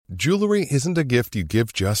Jewelry isn't a gift you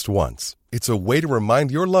give just once. It's a way to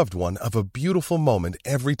remind your loved one of a beautiful moment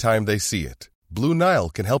every time they see it. Blue Nile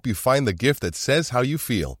can help you find the gift that says how you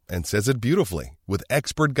feel and says it beautifully, with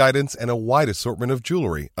expert guidance and a wide assortment of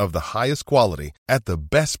jewelry of the highest quality at the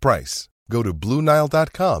best price. Go to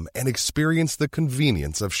BlueNile.com and experience the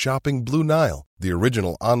convenience of shopping Blue Nile, the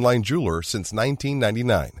original online jeweler since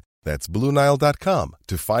 1999. That's BlueNile.com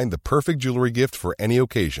to find the perfect jewelry gift for any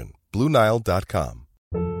occasion. BlueNile.com.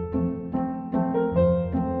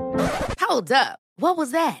 Hold up. What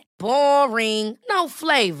was that? Boring. No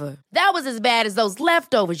flavor. That was as bad as those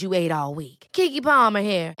leftovers you ate all week. Keke Palmer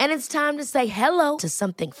here, and it's time to say hello to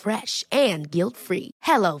something fresh and guilt-free.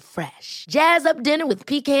 Hello Fresh. Jazz up dinner with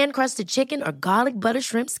pecan-crusted chicken or garlic butter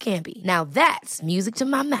shrimp scampi. Now that's music to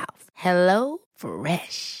my mouth. Hello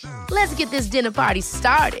Fresh. Let's get this dinner party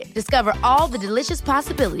started. Discover all the delicious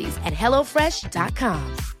possibilities at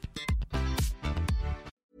hellofresh.com.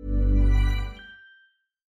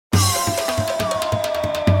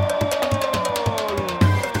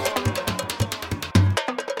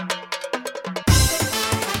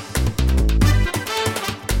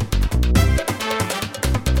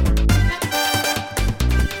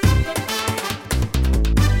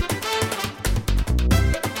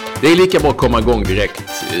 Det är lika bra att komma igång direkt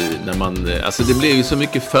när man, alltså det blir ju så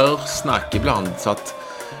mycket försnack ibland så att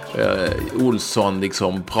Olsson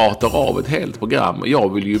liksom pratar av ett helt program och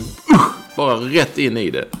jag vill ju bara rätt in i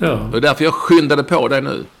det. Ja. Och därför jag skyndade på dig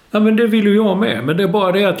nu. Ja, men det vill ju jag med. Men det är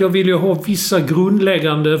bara det att jag vill ju ha vissa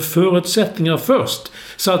grundläggande förutsättningar först.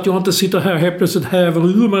 Så att jag inte sitter här helt plötsligt häver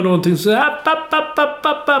ur med någonting så...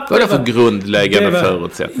 Vad är det för grundläggande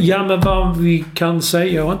förutsättningar? Ja, men vad vi kan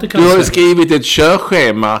säga och inte kan säga. Du har ju säga. skrivit ett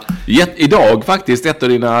körschema idag faktiskt, ett av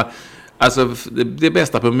dina... Alltså det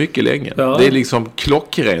bästa på mycket länge. Ja. Det är liksom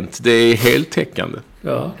klockrent. Det är heltäckande.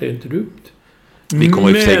 Ja, det är inte dumt. Vi kommer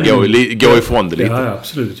ju för gå ifrån det lite. Ja,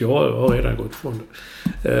 absolut. Jag har redan gått ifrån det.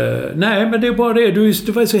 Nej, men det är bara det.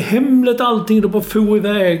 Det var så hemligt allting. Det bara for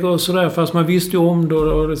iväg och sådär. Fast man visste ju om det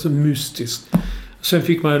och det är så mystiskt. Sen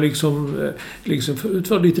fick man liksom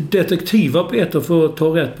utföra lite detektivarbete för att ta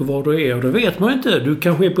rätt på vad det är. Och det vet man inte. Du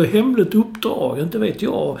kanske är på hemligt uppdrag. Inte vet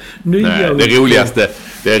jag.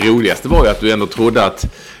 Det roligaste var ju att du ändå trodde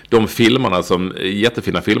att de filmerna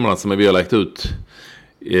jättefina filmerna som vi har lagt ut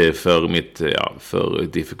för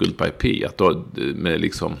Difficult by P, att då, med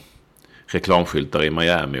liksom reklamskyltar i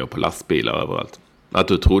Miami och på lastbilar överallt, att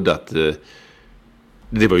du trodde att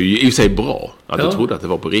det var ju i sig bra att du trodde att det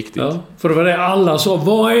var på riktigt. Ja, för det var det alla sa,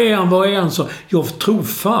 vad är han så jag tror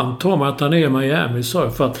fan Tom att han är i Miami, sa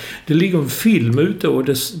jag, för att det ligger en film ute och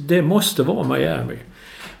det måste vara Miami.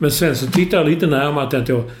 Men sen så tittade jag lite närmare att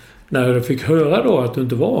när jag fick höra då att det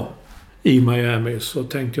inte var i Miami, så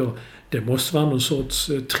tänkte jag det måste vara någon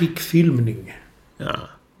sorts trickfilmning.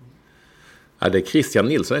 Ja, det är Christian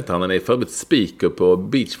Nilsson heter han. Han är förut speaker på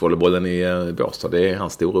beachvolleybollen i Båstad. Det är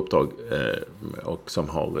hans stora uppdrag och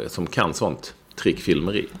som kan sånt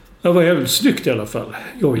trickfilmeri. Det var jävligt snyggt i alla fall.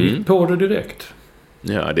 Jag gick på det direkt.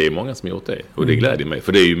 Ja, det är många som gjort det. Och det gläder mig,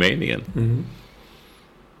 för det är ju meningen.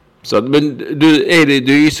 Så, men det är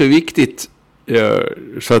ju så viktigt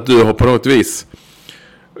så att du har på något vis,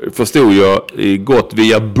 förstod jag, gått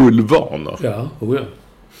via bulvaner. Ja.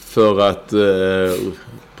 För att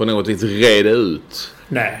på något vis reda ut.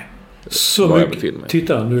 Nej. Så mycket.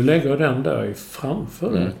 Titta, nu lägger jag den där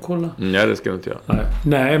framför dig. Kolla. Ja, det ska jag inte göra.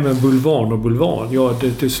 Nej, men bulvan. Ja,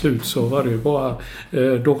 till slut så var det ju bara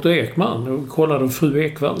Dr. Ekman. Och kollade fru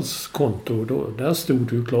Ekvalls konto. Då, där stod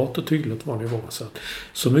det ju klart och tydligt vad det var.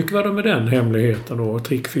 Så mycket var det med den hemligheten och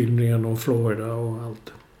trickfilmningen och Florida och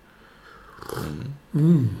allt.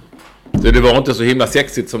 Så det var inte så himla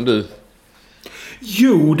sexigt som du...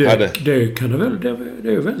 Jo, det kan det väl.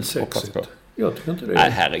 Det är väl sexigt. Jag tycker inte det.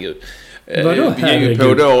 Nej, herregud.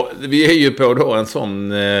 Vadå, vi är ju på då en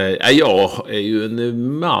sån... jag är ju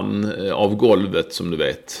en man av golvet, som du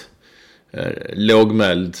vet.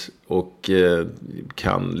 Lågmäld och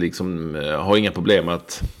kan liksom... har inga problem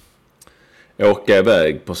att åka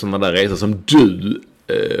iväg på sådana där resor som du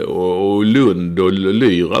och Lund och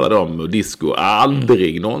Lyr, alla dem, och disco.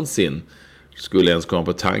 Aldrig någonsin skulle ens komma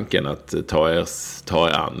på tanken att ta er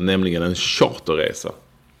an, nämligen en charterresa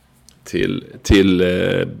till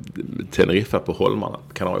Teneriffa på Holmarna,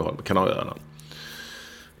 Kanarieöarna.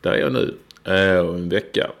 Där är jag nu en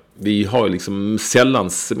vecka. Vi har liksom sällan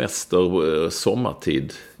semester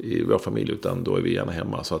sommartid i vår familj, utan då är vi gärna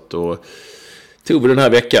hemma, så att då tog vi den här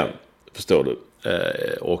veckan, förstår du.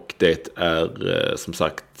 Och det är som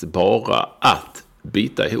sagt bara att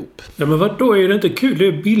bita ihop. Ja, men då är det inte kul? Det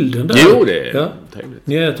är bilden där. Jo, det är trevligt.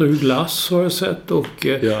 Ni äter ju glass har jag sett och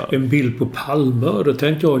en bild på palmer. Då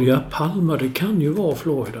tänkte jag, palmer, det kan ju vara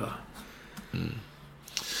Florida.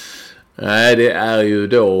 Nej, det är ju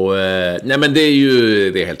då... nej, men det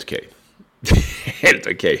är helt okej. Helt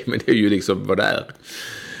okej, men det är ju liksom vad det är.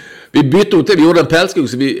 Vi bytte hotell, vi gjorde en pälskog,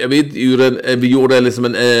 så vi gjorde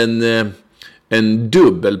liksom en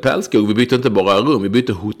dubbel pälskog. Vi bytte inte bara rum, vi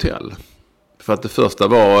bytte hotell. För att det första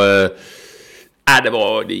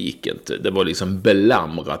var... det gick inte. Det var liksom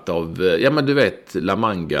belamrat av... Ja, men du vet, La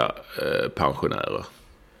Manga-pensionärer.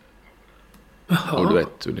 Jaha, och du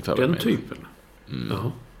vet ungefär den typen.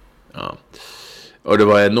 Ja. Och det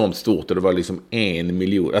var enormt stort och det var liksom 1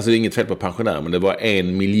 miljon. Alltså det är inget fel på pensionärer, men det var 1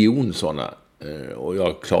 miljon sådana. Och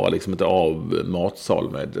jag klarar liksom inte av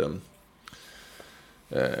matsal med...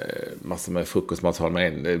 massor med frukostmatsal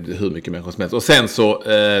med hur mycket människor som helst. Och sen så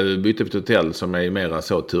bytte vi till hotell som är mera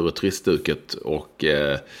så turiststuket och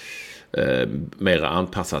mera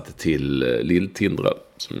anpassat till Lilltindra,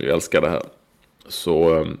 som ju älskar det här.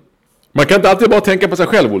 Så man kan inte alltid bara tänka på sig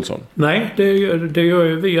själv, Olsson. Nej, det gör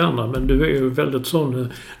ju vi andra, men du är ju väldigt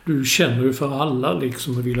sån, du känner ju för alla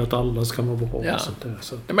liksom och vill att alla ska vara bra. Ja. Och sånt där,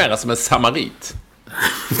 så. Jag menar som en samarit.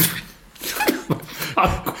 Vad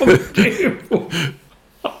kom det på?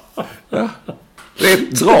 Ja. Det är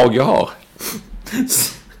ett drag jag har.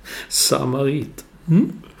 Samarit.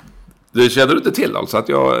 Du känner inte till alltså att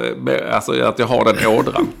jag har den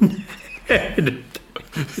ådran?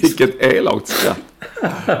 Vilket elakt skratt.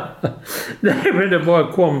 Nej, men det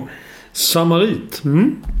bara kom samarit.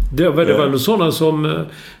 Det var väl sådana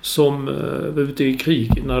som var ute i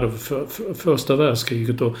krig när det första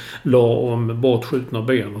världskriget och la om bortskjutna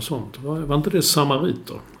ben och sånt. Var inte det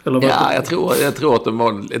samariter? Eller var jag tror att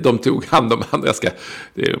de tog hand om andra.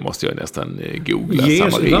 Det måste jag nästan googla.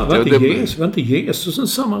 Var inte Jesus en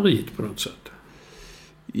samarit på något sätt?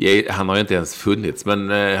 Han har ju inte ens funnits, men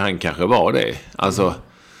han kanske var det. Alltså,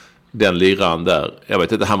 den liran där. Jag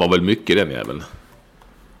vet inte, han var väl mycket den jäveln.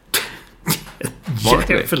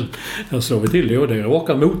 Jävel. Jag slår till det och det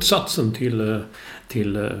råkar motsatsen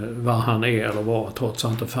till vad han är eller var, trots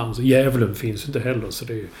att det fanns. Jävlen finns inte heller, så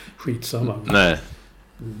det är skitsamma. Nej.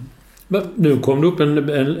 Men nu kom det upp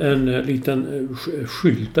en liten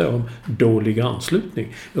skylt där om dålig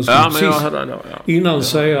anslutning. Jag skulle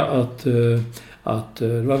säga att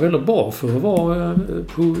det var väldigt bra för att vara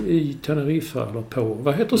i Tenerife eller på...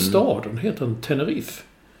 Vad heter staden? Heter den Tenerife?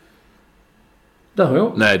 Där har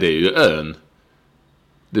jag... Nej, det är ju ön.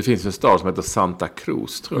 Det finns en stad som heter Santa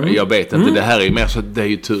Cruz, tror jag. Jag vet inte. Det här är ju mer så... Det är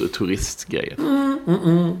ju turistgrejer.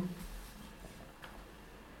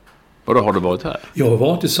 Och då har du varit här? Jag har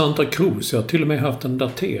varit i Santa Cruz. Jag har till och med haft en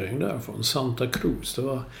datering där från Santa Cruz. Det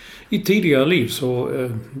var, i tidigare liv så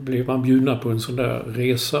blev man bjudna på en sån där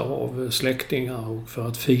resa av släktingar och för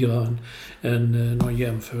att fira någon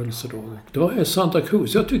jämförelsedag. Det var i Santa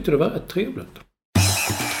Cruz. Jag tyckte det var rätt trevligt.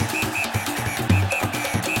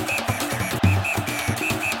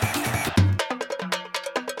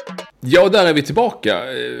 Ja, där är vi tillbaka.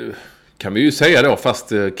 Kan vi ju säga då,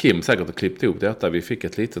 fast Kim säkert har klippt ihop detta. Vi fick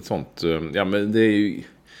ett litet sånt... Ja, men det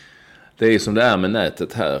är ju som det är med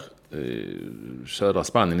nätet här. Södra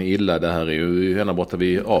Spanien är illa. Det här är ju ända borta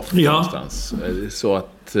vid Afrika någonstans. Så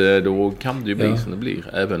att då kan det ju bli som det blir.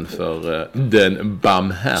 Även för den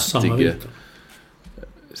barmhärtige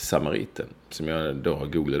samariten. Som jag då har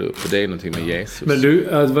googlat upp. För det är någonting med Jesus. Men du,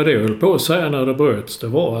 vad det jag höll på att säga när det bröts, det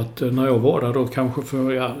var att när jag var där då kanske för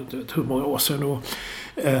hur många år sedan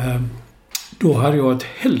då hade jag ett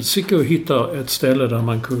helsike att hitta ett ställe där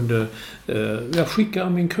man kunde skicka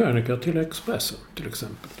min krönika till Expressen till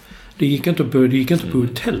exempel. Det gick inte på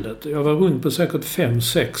hotellet. Jag var runt på säkert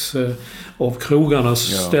 5-6 av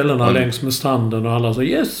krogarnas ställena längs med stranden och alla sa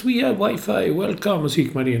yes, we have wifi, welcome. Och så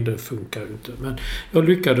gick man in, det funkar inte. Men jag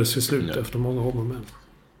lyckades till slut efter många år med.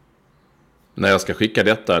 När jag ska skicka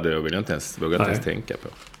detta, det vill jag inte ens tänka på.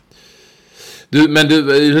 Men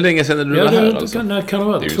hur länge sedan är du här alltså? När kan det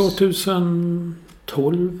vara?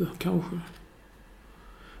 2012 kanske?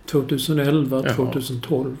 2011,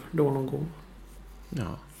 2012, då någon gång.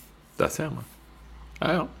 Ja, där ser man.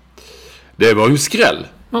 Ja. Det var ju skräll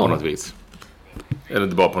på något vis. Eller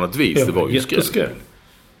inte bara på något vis, det var ju skräll.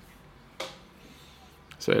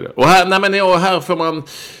 Så är det. Och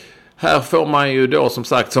här får man ju då som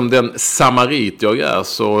sagt, som den samarit jag är,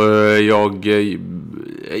 så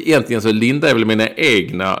egentligen så lindar jag väl mina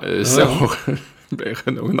egna sår mer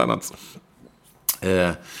än någon annans.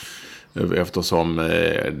 Eftersom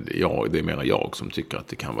det är mer jag som tycker att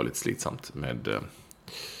det kan vara lite slitsamt med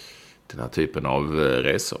den här typen av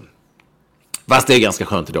resor. Fast det är ganska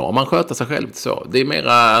skönt idag. Om man sköter sig själv så. Det är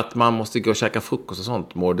mera att man måste gå och käka frukost och sånt.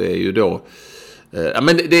 Och det är ju då...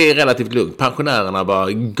 men det är relativt lugnt. Pensionärerna var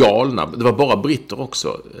galna. Det var bara britter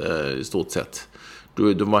också i stort sett.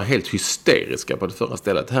 De var helt hysteriska på det förra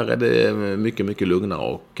stället. Här är det mycket, mycket lugnare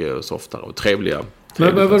och softare och trevliga.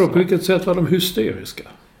 Men vadå, på vilket sätt var de hysteriska?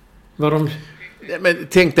 Var de... Men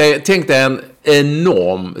tänk dig en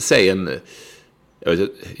enorm...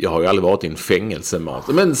 Jag har ju aldrig varit i en fängelsemat.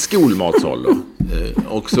 Men skolmatsal då.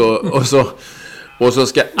 Och så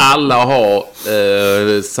ska alla ha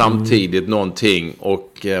samtidigt någonting.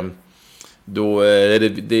 Och då är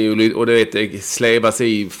det ju... Och det vet slävas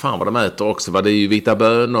i... Fan vad de äter också. Det är ju vita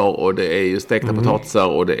bönor och det är ju stekta potatisar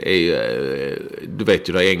och det är ju... Du vet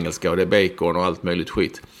ju det är engelska och det är bacon och allt möjligt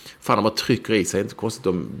skit. Fan, de bara trycker i sig. Inte konstigt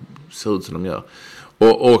de ser ut som de gör.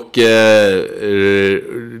 Och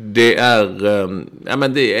det är... ja,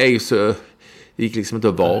 men det är ju så... Det gick liksom inte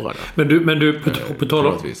att vara där. Men du på tal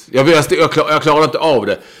om... Jag klarar inte av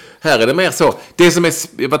det. Här är det mer så. Det som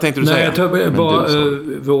är... Vad tänkte du säga?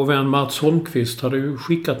 Vår vän Mats Holmqvist hade ju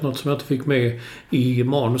skickat något som jag inte fick med i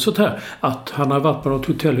manuset här. Att han hade varit på något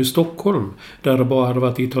hotell i Stockholm. Där det bara hade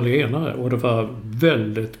varit italienare. Och det var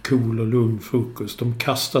väldigt cool och lugn frukost. De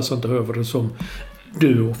kastas inte över det som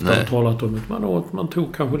du ofta har talat om. Man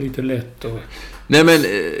tog kanske lite lätt och... Nej, men...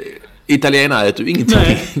 Italienare äter ju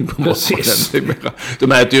ingenting på morgonen.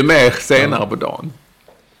 De äter ju mer senare på dagen.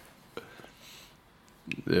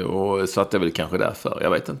 Och så att det är väl kanske därför,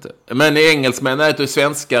 jag vet inte. Men engelsmän äter ju,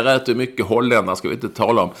 svenskar äter mycket, holländare ska vi inte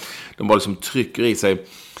tala om. De bara liksom trycker i sig.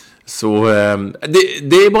 Så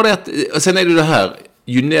det är bara det att, och sen är det här,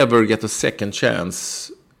 you never get a second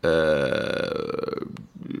chance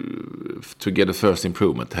to get a first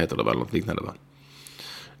improvement, heter det väl, något liknande va?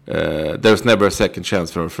 There's never a second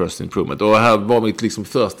chance for a first improvement. Och här var mitt liksom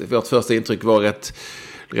vårt första intryck var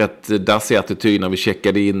rätt dassig attityd när vi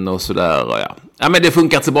checkade in och sådär. Ja, men det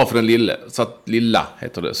funkar inte så bra för den lilla. Så att lilla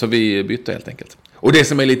heter det. Så vi bytte helt enkelt. Och det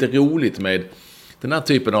som är lite roligt med den här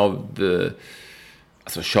typen av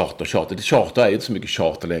alltså charter. Charter är ju inte så mycket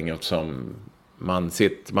charter längre som man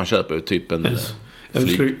köper ju typ en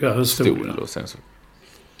flygstol och sen så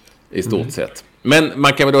i stort sett. Men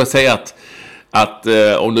man kan väl då säga att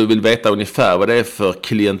om du vill veta ungefär vad det är för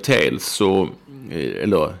klientel så,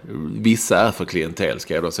 eller vissa är för klientel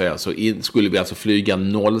ska jag då säga, så skulle vi alltså flyga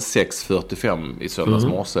 06:45 i söndags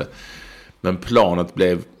morse. Men planet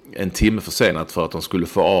blev en timme försenat för att de skulle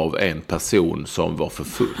få av en person som var för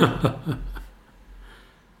full.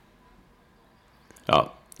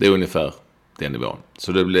 Ja, det är ungefär den nivån.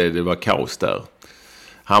 Så det var kaos där.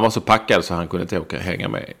 Han var så packad så han kunde inte hänga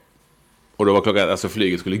med. Och då var klockan, alltså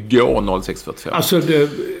flyget skulle gå 06:45. Alltså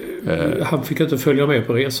han fick inte följa med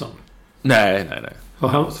på resan? Nej. Och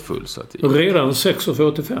han var så full så att redan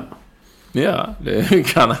 6:45? Ja,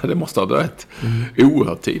 det måste ha dött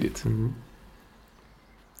oerhört tidigt.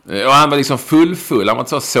 Och han var liksom full. Han var inte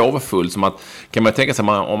så sovfull som att, kan man tänka sig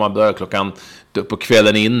om man börjar klockan på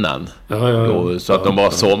kvällen innan. Ja. Så att de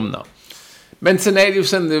bara somnar. Men sen är det ju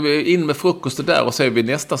sen in med frukosten där och så är vi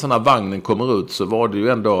nästa sån här vagnen kommer ut så var det ju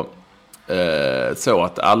ändå så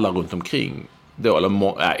att alla runt omkring då,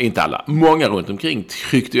 eller inte alla, många runt omkring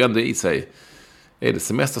tryckte ju ändå i sig. Är det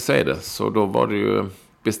semester så är det. Så då var det ju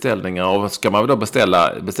beställningar och ska man då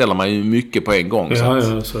beställer man ju mycket på en gång.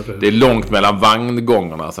 Så det är långt mellan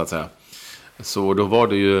vagngångarna så att säga. Så då var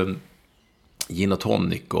det ju gin och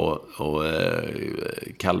tonic och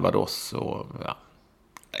calvados och ja.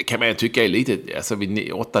 Kan man tycka är lite, alltså vid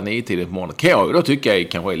 8-9 tidigt på morgonen. Kan jag då tycka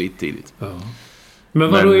kanske är lite tidigt. Ja.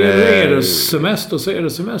 Men vadå, är det semester så är det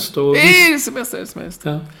semester? Och det är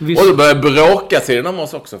semester. Ja, och då börjar bråka sig inom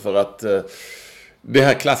oss också för att det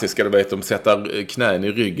här klassiska, du vet, de sätter knän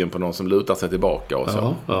i ryggen på någon som lutar sig tillbaka och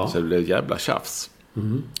så. Ja. Så det blev jävla tjafs.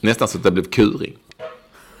 Nästan så att det blev kuring.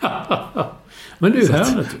 Men det är ju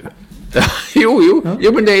härligt ju.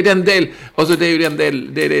 Jo, men det är den del, alltså det är ju den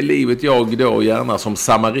del, det är det livet jag då gärna som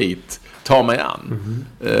samarit tar mig an.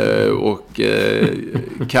 Och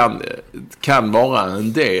kan vara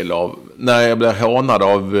en del av när jag blir hånad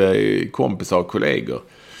av kompisar och kollegor.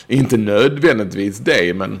 Inte nödvändigtvis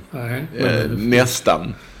det, men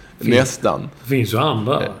nästan. Det finns ju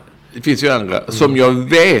andra. Det finns ju andra som jag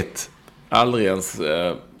vet aldrig ens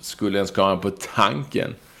skulle ens komma på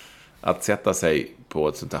tanken att sätta sig på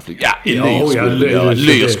ett sånt här flyg.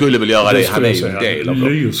 Lyr skulle väl göra det. Han är ju en del av det.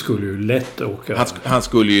 Lyr skulle ju lätt åka. Han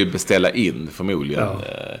skulle ju beställa in förmodligen. Ja.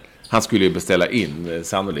 Han skulle ju beställa in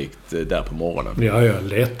sannolikt där på morgonen. Ja,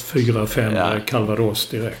 lätt 4-5 calvados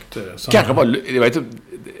direkt. Kanske bara,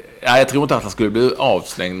 jag tror inte att han skulle bli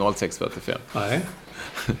avslängd 06:45. Nej.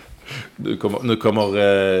 Nu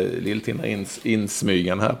kommer Lill-Tina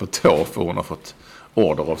insmygan här på tå, för hon har fått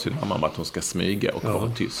order av sin mamma att hon ska smyga och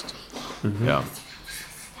vara tyst. Mm-hmm. Ja.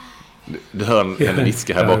 Du hör henne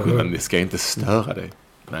viska här bakom, men det ska inte störa dig.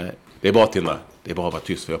 Nej, det är bara Tina. Det är bara att vara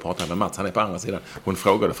tyst, för jag pratar med Mats. Han är på andra sidan. Hon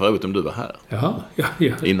frågade förut om du var här. Ja.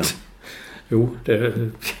 Innan. Jo,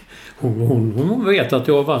 hon vet att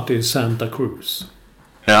jag har varit i Santa Cruz.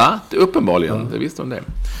 Ja, uppenbarligen. Ja. Det visste hon det.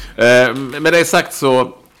 Med det sagt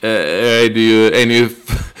så är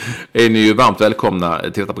ni ju varmt välkomna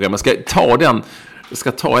till detta program. Jag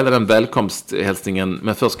ska ta hela den välkomsthälsningen,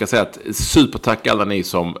 men först ska jag säga att supertack alla ni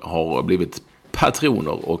som har blivit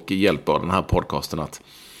patroner och hjälper den här podcasten att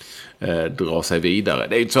dra sig vidare.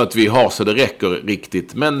 Det är inte så att vi har så det räcker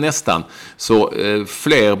riktigt, men nästan. Så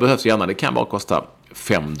fler behövs gärna. Det kan bara kosta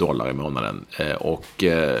 $5 i månaden, och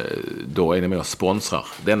då är ni med och sponsrar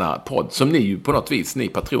denna podd som ni på något vis, ni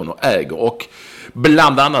patroner, äger, och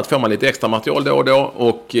bland annat får man lite extra material då och då,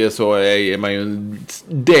 och så är man ju en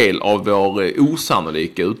del av vår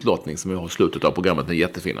osannolika utlottning som vi har i slutet av programmet med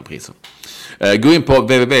jättefina priser. Gå in på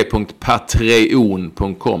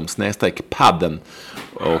www.patreon.com/padden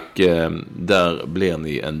och där blir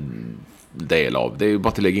ni en del av. Det är ju bara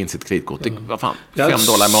att lägga in sitt kreditkort. Vad fan,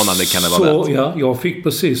 $5 i månaden kan det vara värt. Ja, jag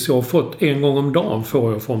har fått en gång om dagen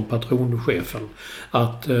får jag från patronchefen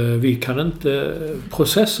att vi kan inte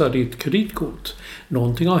processa ditt kreditkort.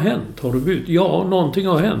 Någonting har hänt. Har du bytt? Ja, någonting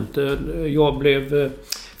har hänt. Jag blev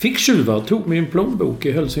ficktjuvar, tog min plånbok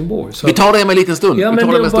i Helsingborg. Så vi tar det med en liten stund. Ja, men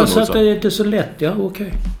det är bara så att det är inte så lätt. Ja,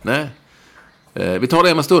 okej. Nej. Vi tar det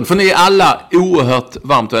med en stund. För ni är alla oerhört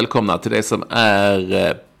varmt välkomna till det som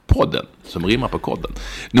är podden, som rimmar på kodden.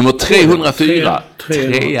 Nummer 304.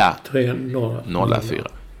 304.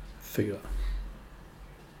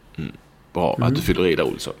 Bra att du fyller i där,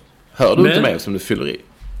 Olsson. Hör du inte med som du fyller i?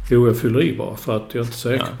 Jo, jag fyller i bara för att jag är inte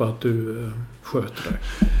säker på att du sköter dig.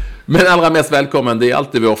 Men allra mest välkommen, det är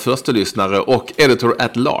alltid vår första lyssnare och editor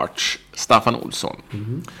at large, Staffan Olsson.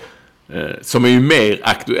 Som är ju mer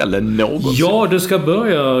aktuell än någonsin. Ja, det ska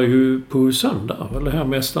börja ju på söndag. Eller här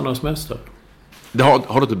Mästarnas mästare.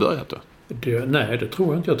 Har du inte börjat då? Nej, det tror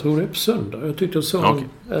jag inte. Jag tror det är på söndag. Jag tyckte jag såg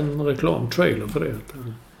en reklamtrailer för det.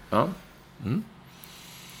 Ja.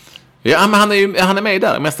 Ja, men han är med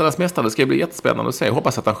där. Mästarnas mästare. Det ska bli jättespännande att se. Jag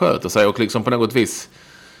hoppas att han sköter sig och liksom på något vis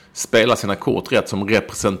spelar sina kort rätt som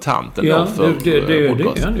representant. Ja, det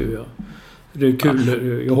är han ju, ja. Det är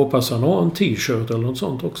kul. Jag hoppas han har en t-shirt eller något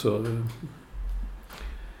sånt också.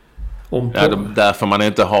 Därför man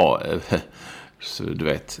inte har... Så du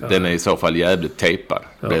vet, den är i så fall jävligt tejpad.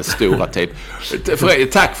 Det är stora tejp.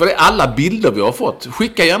 Tack för det. Alla bilder vi har fått.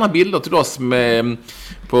 Skicka gärna bilder till oss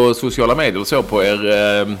på sociala medier och så på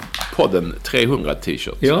er podden 300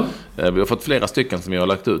 t-shirt. Ja. Vi har fått flera stycken som jag har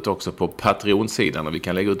lagt ut också på Patreon-sidan och vi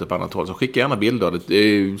kan lägga ut det på annat håll. Så skicka gärna bilder. Det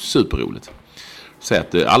är superroligt. Så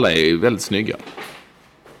att alla är väldigt snygga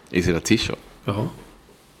i sina t-shirt. Ja.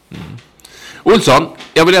 Olsson,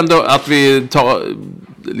 jag vill ändå att vi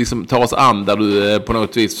tar oss an där du på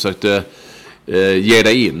något vis försökte ge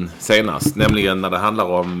dig in senast. Nämligen när det handlar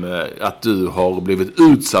om att du har blivit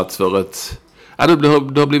utsatt för du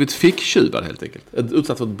har blivit ficktjuvad helt enkelt.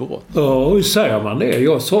 Utsatt för ett brott. Ja, hur säger man det?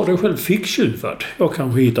 Jag sa det själv, ficktjuvad. Jag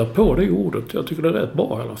kanske hittar på det ordet. Jag tycker det är rätt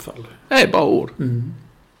bra i alla fall. Det är ett bra ord.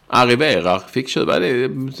 Arriverar, ficktjuvad.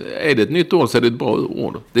 Är det ett nytt ord så är det ett bra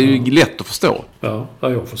ord. Det är ju lätt att förstå. Ja,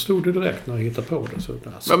 jag förstod det direkt när jag hittade på det. Så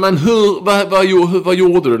alltså. Men vad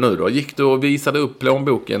gjorde du nu då? Gick du och visade upp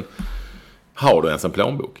plånboken? Har du ens en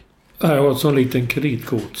plånbok? Jag har en sån liten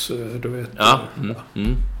kreditkort, du vet. Ja.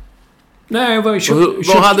 Nej,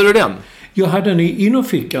 var hade du den? Jag hade den i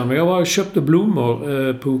innerfickan, men jag köpte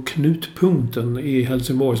blommor på Knutpunkten i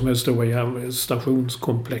Helsingborg som är stora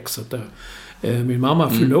stationskomplexet där. Min mamma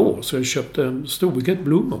fyllde år så jag köpte en stor bukett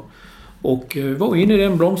blommor. Och var inne i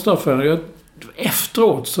den blomsteraffären.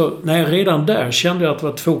 Efteråt, så redan där kände jag att det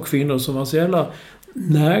var 2 kvinnor som var så jävla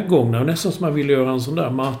närgångna. Nästan som man ville göra en sån där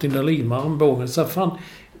Martin Dahlin med armbågen. Så fan,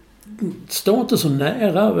 stå inte så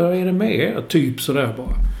nära, vad är det med? Typ sådär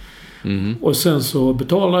bara. Och sen så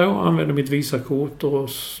betalade jag, använde mitt Visakort och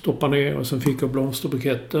stoppade ner. Och sen fick jag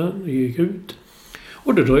blomsterbuketten, gick ut.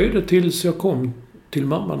 Och det dröjde tills jag kom till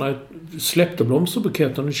mamma när jag släppte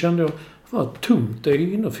blomsterbuketten och kände jag vad tungt det är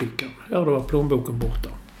i innerfickan. Ja, då var plånboken borta.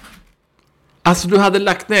 Alltså du hade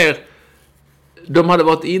lagt ner, de hade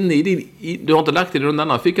varit inne i du har inte lagt det i någon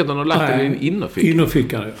annan ficka, utan du har lagt det i din innerficka.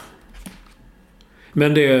 Innerfickan, ja.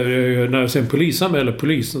 Men det när sen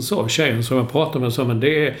polisen sa, tjejen som jag pratade med sa, men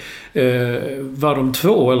det var de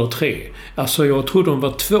 2 eller 3? Alltså jag trodde de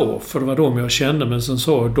var 2, för det var de jag kände. Men sen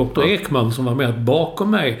sa Dr. Ekman som var med att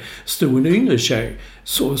bakom mig stod en yngre tjej.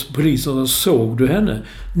 Så polisen, såg du henne?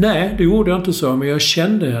 Nej, det gjorde jag inte, så, men jag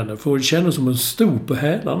kände henne. För det kändes som en stod på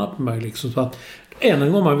hälarna på mig liksom. Så att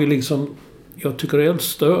en gång man vill liksom... Jag tycker det är helt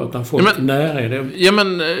stört när folk är nära det. Ja,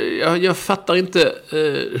 men jag fattar inte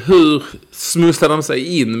hur smusslar de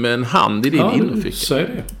sig in med en hand i din innerficka? Säg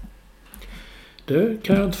det. Det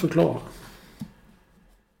kan jag inte förklara.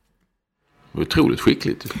 Otroligt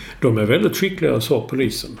skickligt. De är väldigt skickliga, sa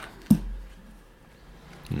polisen.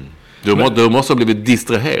 Du måste ha blivit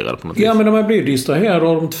distraherad på något vis. Ja, men de har blivit distraherade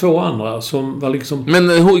av de 2 andra som var liksom... Men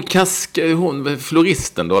hon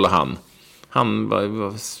floristen då, eller han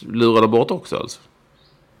var lurade bort också alltså?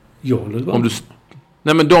 Jag lurade.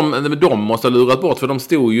 Nej, men de måste ha lurat bort, för de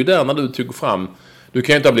stod ju där när du tog fram. Du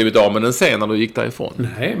kan ju inte ha blivit av med den sen när du gick därifrån.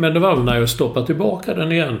 Nej, men det var väl när jag stoppade tillbaka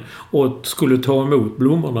den igen och skulle ta emot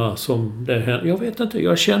blommorna som det hände. Jag vet inte,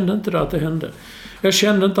 jag kände inte att det hände. Jag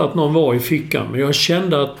kände inte att någon var i fickan, men jag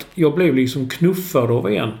kände att jag blev liksom knuffad av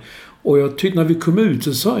en. Och jag tyckte när vi kom ut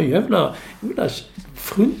så sa jag jävla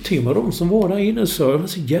fruntimmer, de som var där inne, så jag var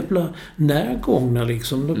så jävla närgångna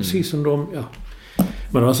liksom. Precis som de, ja.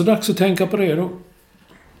 Men det var så dags att tänka på det då.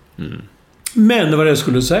 Men vad jag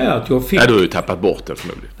skulle säga att jag fick... Nej, du har ju tappat bort det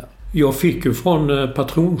förmodligen. Jag fick ju från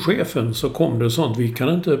patronchefen, så kom det sånt: vi kan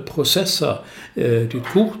inte processa ditt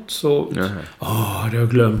kort. Så det har jag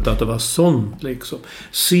glömt att det var sånt liksom.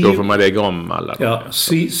 Då får man lägga om alla. Ja,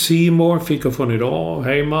 Seymour fick jag från idag.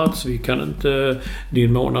 Hej Mats, vi kan inte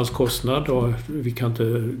din månadskostnad och vi kan inte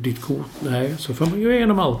ditt kort. Nej, så får man ju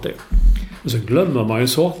igenom allt det. Och så glömmer man ju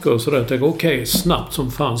saker och sådär. Jag tänker okej, snabbt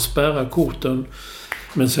som fan spärra korten.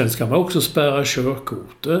 Men sen ska man också spärra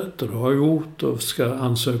körkortet, och det har jag gjort, och ska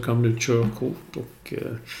ansöka om nytt körkort. Och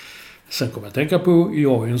sen kommer jag tänka på,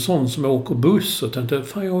 jag är en sån som åker buss, och tänkte,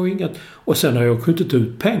 fan jag har inget. Och sen har jag kunnat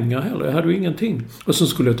ut pengar heller, jag hade ju ingenting. Och sen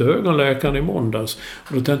skulle jag till ögonläkaren i måndags,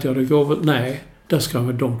 och då tänkte jag, det går väl, nej,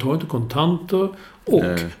 de tar inte kontanter, och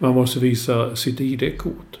man måste visa sitt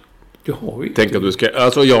ID-kort. Jag har ju tänk att du ska,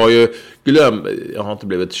 alltså jag har ju glömt, jag har inte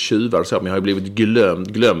blivit tjuvar så, men jag har ju blivit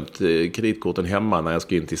glömt kreditkorten hemma när jag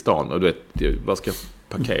ska in till stan, och du vet, vad ska jag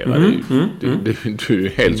parkera? Du är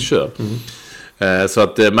helt kört. Så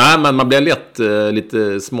att man blir lätt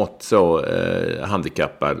lite smått så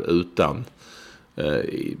handikappad utan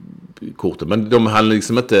korten, men de hann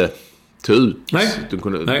liksom inte ta ut.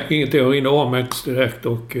 Nej, inget. Jag rinner Amex direkt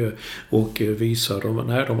och visar dem.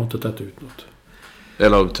 Nej, de har inte tagit ut något.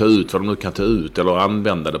 Eller ta ut vad de nu kan ta ut, eller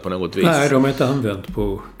använda det på något vis. Nej, de är inte använt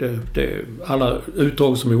på det. Alla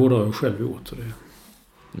utdrag som gjorde har jag själv gjort. Så det.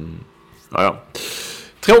 Ja.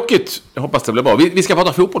 Tråkigt. Jag hoppas det blir bra. Vi ska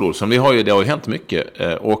prata fotboll, Olsson. Det har ju hänt mycket.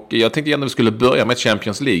 Och jag tänkte gärna att vi skulle börja med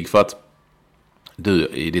Champions League, för att du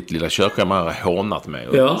i ditt lilla körschema har hånat mig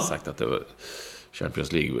och sagt att det var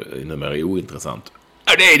Champions League numera är ointressant.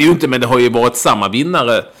 Ja, det är det ju inte, men det har ju varit samma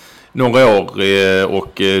vinnare några år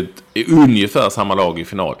och ungefär samma lag i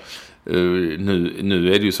final.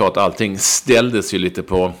 Nu är det ju så att allting ställdes ju lite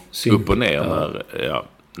på upp och ner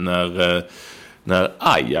när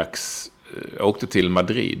Ajax åkte till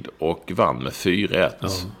Madrid och vann med 4-1.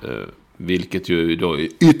 Vilket ju då är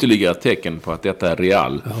ytterligare tecken på att detta är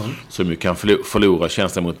Real som ju kan förlora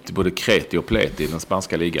känslan mot både Kreti och Pleti i den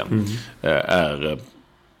spanska ligan.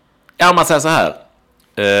 Man säger så här.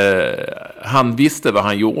 Han visste vad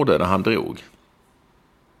han gjorde när han drog.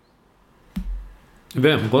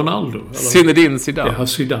 Vem? Ronaldo? Eller? Zinedine Zidane. Ja,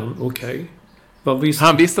 Zidane, okej.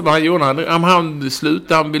 Han visste vad han gjorde. Han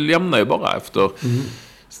slutade, han ville lämna ju bara efter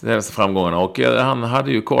dessa framgångarna. Och han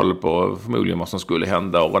hade ju koll på förmodligen vad som skulle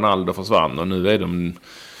hända. Och Ronaldo försvann. Och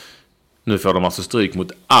nu får de alltså stryk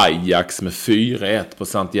mot Ajax med 4-1 på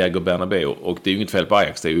Santiago Bernabéu. Och det är ju inget fel på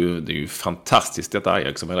Ajax. Det är ju fantastiskt att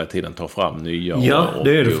Ajax som hela tiden tar fram nya och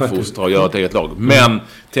det är det faktiskt. Och gör ett eget lag. Men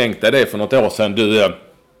tänk dig det för något år sedan.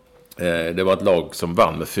 Det var ett lag som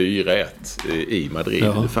vann med 4-1 i Madrid.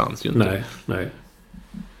 Det fanns ju inte. Nej,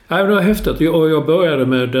 det var häftigt. Jag började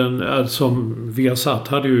med den som vi har satt,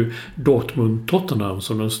 hade ju Dortmund-Tottenham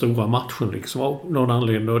som den stora matchen liksom, av någon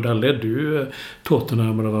anledning. Och där ledde ju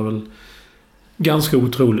Tottenham, och det var väl ganska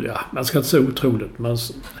otroligt. Ja, man ska inte säga otroligt. Men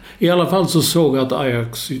i alla fall så såg jag att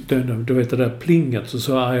Ajax, du vet det där plinget,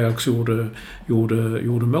 så Ajax gjorde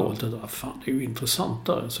mål. Det var fan, det är ju intressant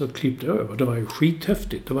där. Så klippte jag över. Det var ju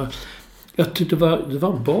skithäftigt. Jag tyckte det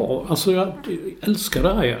var bra. Alltså jag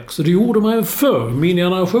älskade Ajax. Och det gjorde man ju förr. Min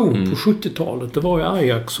generation på 70-talet. Det var ju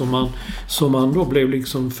Ajax som man då blev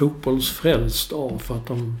liksom fotbollsfrälst av. För att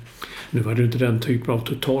nu var det inte den typen av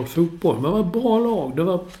total fotboll. Men det var ett bra lag. Det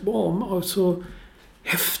var bra, alltså,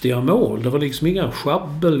 häftiga mål. Det var liksom inga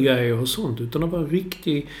schabbelgrejer och sånt. Utan det var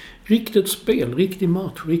riktigt spel, riktig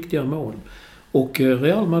match, riktiga mål. Och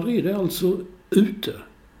Real Madrid är alltså ute.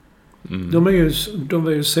 De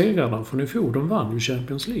var ju segrarna från i fjol. De vann ju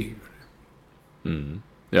Champions League.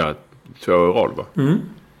 Ja, 2 år i rad, va?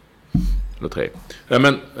 Eller 3. Ja,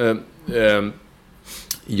 men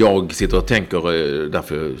jag sitter och tänker,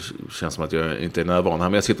 därför känns det som att jag inte är närvarande här,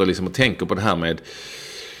 men jag sitter liksom och tänker på det här med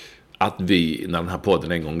att vi, när den här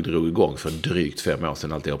podden en gång drog igång för drygt 5 år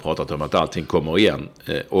sedan, alltid har pratat om att allting kommer igen.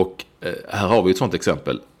 Och här har vi ett sånt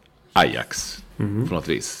exempel. Ajax, på något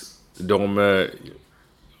vis. De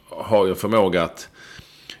har ju förmåga att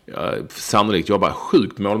sannolikt jobba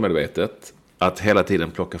sjukt målmedvetet. Att hela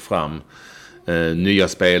tiden plocka fram nya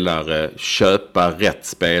spelare, köpa rätt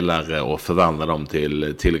spelare och förvandla dem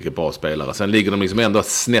till tillräckligt bra spelare. Sen ligger de liksom ändå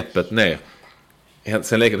snäppet ner.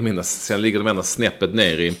 Sen ligger de ändå snäppet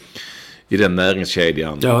ner i den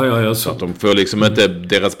näringskedjan. Ja. Så att de får liksom inte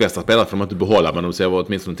deras bästa spelare för de inte behålla, men de ser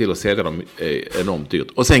åtminstone till att sälja dem enormt dyrt.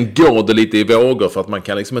 Och sen går det lite i vågor för att man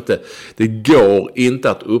kan liksom inte, det går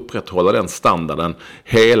inte att upprätthålla den standarden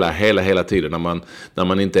hela tiden när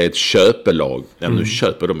man inte är ett köpelag. Ja, nu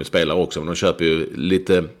köper de ju spelare också, men de köper ju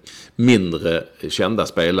lite mindre kända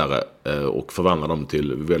spelare och förvandlar dem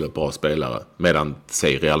till väldigt bra spelare. Medan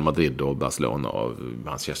säg Real Madrid och Barcelona och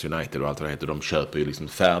Manchester United och allt vad det heter, de köper ju liksom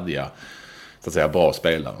färdiga, så att säga, bra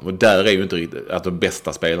spelare. Och där är ju inte riktigt, att de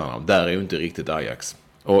bästa spelarna, där är ju inte riktigt Ajax.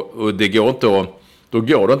 Och det går inte då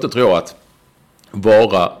går det inte, tror jag, att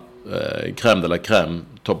vara crème de la crème,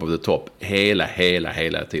 top of the top hela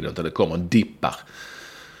tiden, utan det kommer dippar.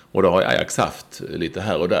 Och det har Ajax haft lite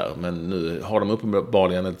här och där. Men nu har de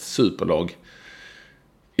uppenbarligen ett superlag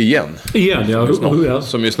igen,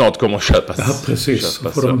 som ju snart kommer att köpas. Ja, precis.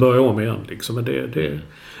 Får de börja om igen liksom. Men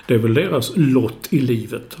det är väl deras lott i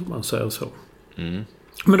livet, om man säger så.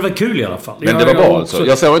 Men det var kul i alla fall. Men det var bra alltså.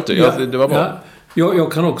 Jag såg inte. Det var bra.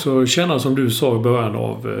 Jag kan också känna, som du sa i början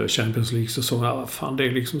av Champions League-säsongen, fan, det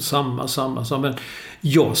är liksom samma. Men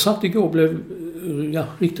jag satt igår och blev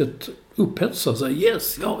riktigt upphetsad. Så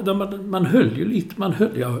man höll ju lite.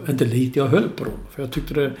 Jag höll på dem. För jag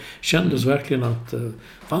tyckte det kändes verkligen att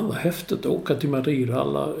fan vad häftigt att åka till Madrid.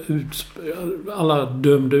 Alla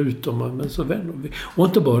dömde ut dem. Men så vände vi. Och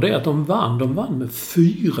inte bara det att de vann med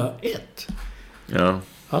 4-1.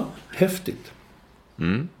 Ja, häftigt.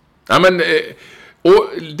 Ja, men och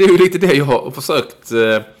det är ju lite det jag har försökt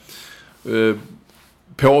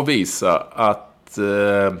påvisa, att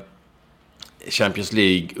Champions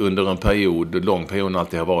League under en lång period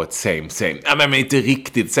alltid har varit same. Ja, men inte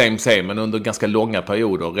riktigt same, men under ganska långa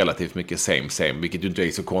perioder relativt mycket same, vilket ju inte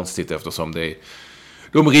är så konstigt eftersom det är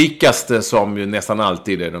de rikaste som ju nästan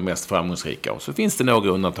alltid är de mest framgångsrika. Och så finns det några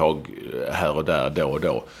undantag här och där då och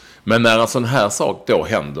då. Men när en sån här sak då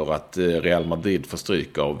händer, att Real Madrid får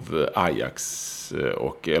stryk av Ajax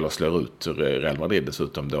eller slår ut Real Madrid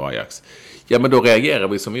dessutom då Ajax, ja, men då reagerar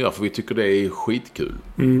vi som vi gör, för vi tycker det är skitkul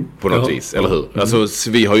på något vis, eller hur?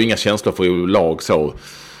 Alltså, vi har ju inga känslor för lag så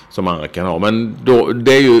som andra kan ha, men då,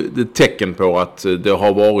 det är ju ett tecken på att det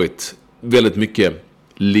har varit väldigt mycket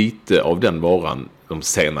lite av den varan de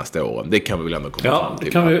senaste åren. Det kan vi väl ändå komma fram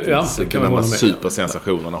till. De här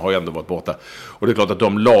supersensationerna har ju ändå varit borta. Och det är klart att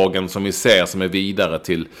de lagen som vi ser som är vidare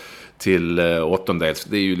till åttondels,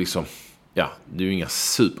 det är ju liksom, ja, det är ju inga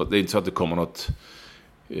super, det är inte så att det kommer något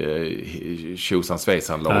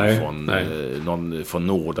tjosan-svejsan-lag från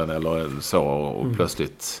Norden eller så, och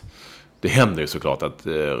plötsligt, det händer ju såklart att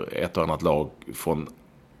ett och annat lag från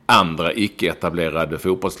andra icke-etablerade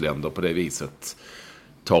fotbollsländer på det viset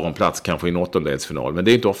tar en plats kanske i en åttondelsfinal, men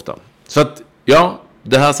det är inte ofta. Så att, ja,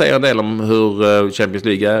 det här säger en del om hur Champions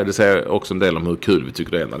League är. Det säger också en del om hur kul vi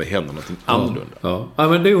tycker det är när det händer något annorlunda. Ja,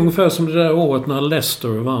 men det är ungefär som det där året när Leicester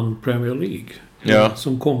vann Premier League. Ja.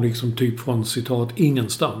 Som kom liksom typ från citat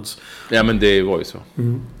ingenstans. Ja, men det var ju så.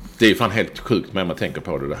 Det är ju fan helt sjukt när man tänker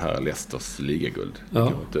på det här Leicesters ligaguld.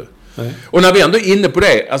 Ja. Och när vi ändå är inne på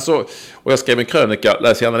det, alltså, och jag skrev en krönika,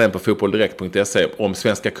 läs gärna den på fotbolldirekt.se, om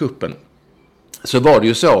Svenska Cupen. Så var det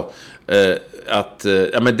ju så att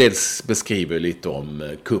men dels beskriver lite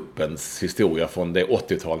om kuppens historia från det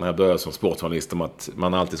 80-tal när jag började som sportjournalist, om att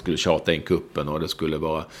man alltid skulle tjata in kuppen, och det skulle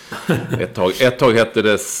vara ett tag hette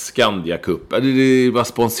det Skandia Cup. Det var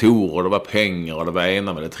sponsorer, det var pengar och det var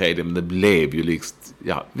ena med det tredje, men det blev ju liksom,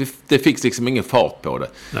 ja, det fick liksom ingen fart på det.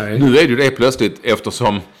 Nej. Nu är det ju det plötsligt,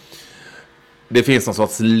 eftersom det finns någon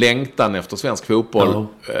sorts längtan efter svensk fotboll.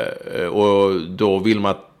 Ja. Och då vill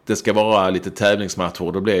man att det ska vara lite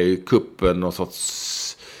tävlingsmatcher. Då blir ju kuppen någon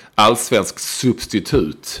sorts allsvensk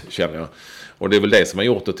substitut, känner jag. Och det är väl det som har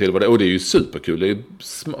gjort det till vad det. Och det är ju superkul. Det är ju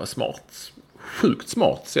sjukt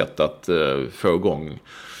smart sätt att få igång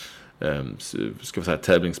ska vi säga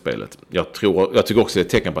tävlingsspelet. Jag tycker också det är ett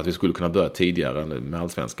tecken på att vi skulle kunna börja tidigare med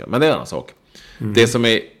allsvenskan. Men det är en annan sak.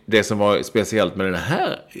 Det som var speciellt med det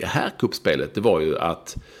här kuppspelet, det var ju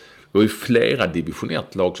att det var ju flera division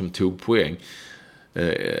 1-lag som tog poäng.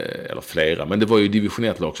 Eller flera, men det var ju division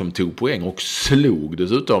 1-lag som tog poäng och slog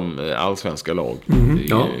dessutom allsvenska lag i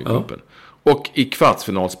kuppen. Och i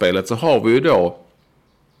kvartsfinalspelet så har vi ju då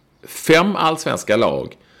 5 allsvenska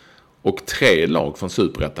lag och 3 lag från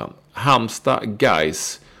Superettan. Halmstad,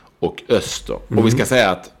 Gais och Öster. Och vi ska säga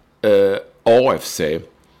att AFC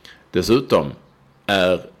dessutom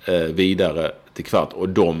är vidare till kvart. Och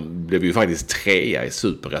de blev ju faktiskt 3 i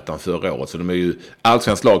Superettan förra året. Så de är ju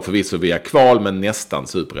allsvensk lag förvisso via kval, men nästan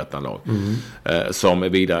Superettan-lag som är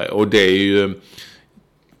vidare. Och det är ju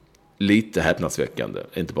lite häpnadsväckande.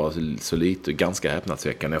 Inte bara så lite, ganska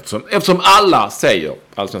häpnadsväckande. Eftersom alla säger,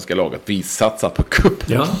 allsvenska lag, att vi satsar på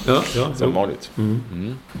cupen. Ja. Som vanligt.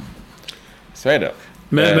 Så är det.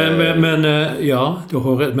 Men du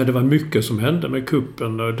har rätt. Men det var mycket som hände med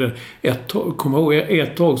kuppen. Kom ihåg,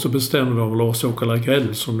 ett tag så bestämde de Lars-Åke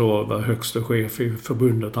Lagrell, som då var högsta chef i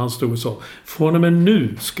förbundet. Han stod och sa, från och med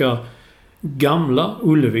nu ska gamla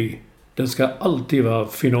Ullevi, det ska alltid vara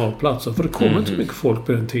finalplatser. För det kommer inte så mycket folk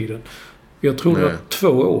på den tiden. Jag tror det var 2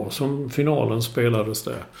 år som finalen spelades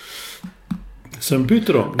där. Sen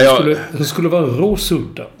bytte de. Det skulle vara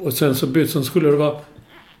Råsunda. Och sen skulle det vara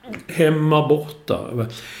hemma borta.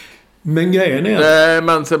 Men grejen är...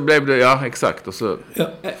 men sen blev det... Ja, exakt. Och så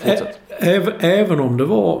även om det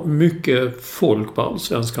var mycket folk på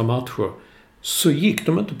allsvenska matcher, så gick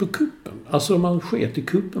de inte på kuppen. Alltså man sket i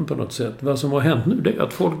kuppen på något sätt. Vad som har hänt nu, det är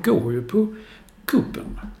att folk går ju på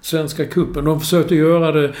kuppen. Svenska kuppen. De försökte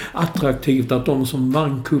göra det attraktivt att de som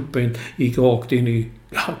vann kuppen gick rakt in i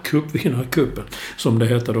cupvinnarkuppen, som det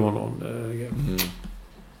hette då.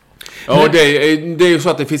 Ja, det är ju så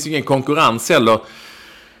att det finns ingen konkurrens heller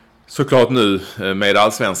såklart nu med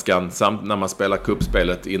allsvenskan samt när man spelar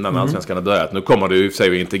kuppspelet innan allsvenskan har börjat. Nu kommer det ju för sig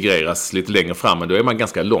att integreras lite längre fram, men då är man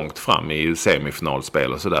ganska långt fram i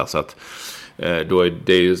semifinalspel och sådär, så att då är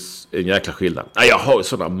det ju en jäkla skillnad. Jag har ju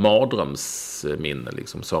sådana mardrömsminnen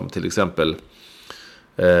liksom, som till exempel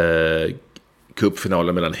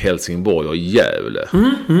cupfinalen mellan Helsingborg och Gävle.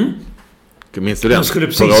 Minns du den? Jag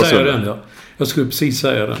skulle precis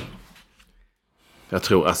säga den. Jag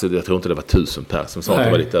tror inte det var 1000 pers som sa att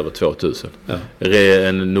det var lite över 2000. Ja.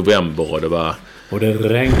 En november och det var... Och det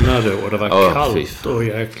regnade och det var kallt och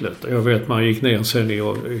jäkligt. Jag vet, man gick ner sen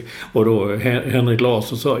och då Henrik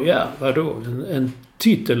Larsson sa, vadå? En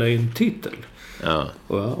titel är en titel. Ja.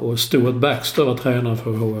 Och Stuart Baxter var tränare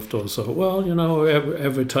för HF då och sa, well, you know,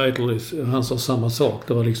 every title is... Han sa samma sak,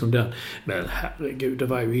 det var liksom den. Men herregud, det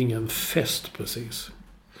var ju ingen fest precis.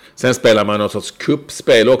 Sen spelar man något sorts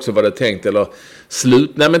kuppspel också, var det tänkt, eller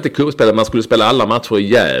men inte kuppspel, man skulle spela alla matcher i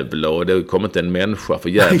Gävle och det kom inte en människa, för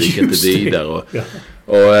Gävle gick inte vidare. Och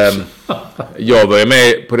jag var ju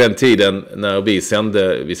med på den tiden när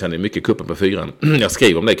vi sände mycket kuppen på 4. Jag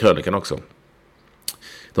skriver om det i krönikan också.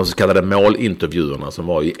 De så kallade målintervjuerna som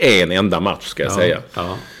var i en enda match, ska jag säga.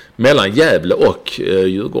 Ja. Mellan Gävle och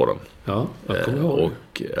Djurgården. Ja, jag kommer ihåg.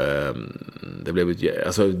 Och det blev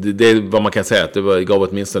det vad man kan säga att det gav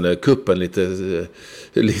åtminstone kuppen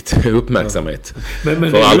lite uppmärksamhet.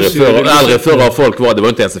 Men för aldrig förra folk var, det var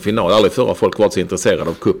inte ens en final, aldrig förra folk var så intresserade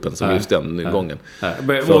av kuppen som just den gången.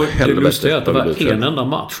 Det lustiga är att det var en enda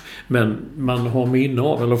match, men man har minne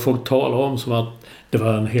av, eller folk talar om som att det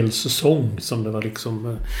var en hel säsong som det var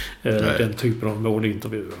liksom den typen av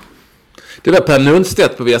målintervjuer. Det var Per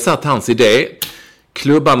Nundstedt på Viasat, hans idé.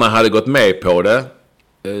 Klubbarna hade gått med på det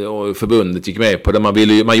och förbundet gick med på det.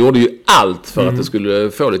 Man gjorde ju allt för att det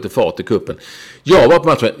skulle få lite fart i kuppen. Jag var på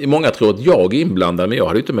matchen, många tror att jag är inblandad, men jag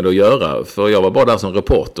hade inte med det att göra, för jag var bara där som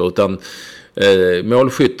reporter, utan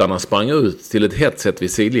målskyttarna sprang ut till ett headset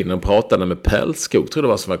vid sidlinjen och pratade med Pälskog, tror det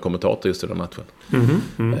var, som var kommentator just i den matchen.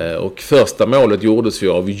 Och första målet gjordes ju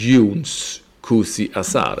av Jons Kusi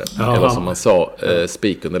Asare. Eller som man sa,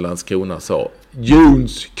 speakern i Landskrona sa,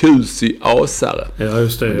 Jons Kusi Asare. Ja,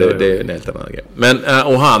 just det. Det är en helt annan grej. Men,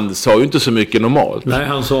 och han sa ju inte så mycket normalt. Nej,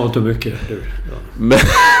 han sa inte mycket. Men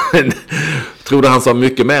trodde han sa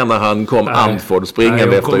mycket mer när han kom Antford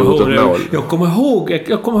springande efter gjort ett mål. Jag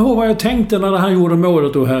kommer ihåg vad jag tänkte när han gjorde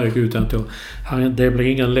målet. Och herregud, det blir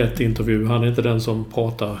ingen lätt intervju. Han är inte den som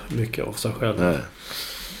pratar mycket av sig själv. Nej.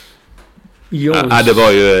 Ja, det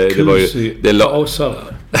var ju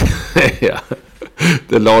ja.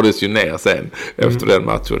 Det lades ju ner sen efter den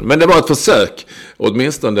matchen. Men det var ett försök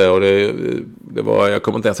åtminstone, och det var, jag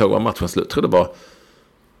kommer inte ens ihåg vad matchen slut. Jag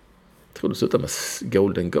tror det slutade med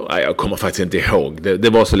Golden Goal. Nej, jag kommer faktiskt inte ihåg. Det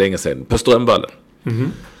var så länge sedan. På Strömvallen.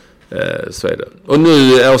 Så är det. Och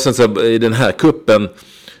nu, och sen så i den här kuppen,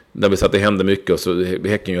 när vi sa att det hände mycket, och så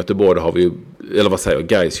Häcken Göteborg har vi ju, eller vad säger jag,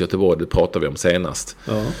 Gais Göteborg, det pratade vi om senast.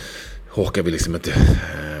 Ja. Orkar vi liksom inte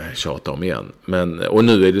tjata om igen. Och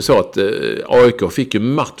nu är det så att AIK fick ju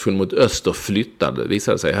matchen mot Öster flyttad,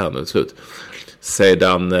 visade sig här nu till slut.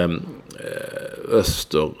 Sedan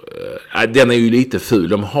Öster, den är ju lite ful.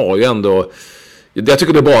 De har ju ändå, jag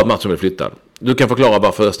tycker det är bra att matchen blir flyttad. Du kan förklara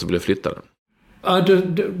varför Öster blev flyttad. Ja,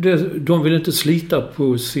 de vill inte slita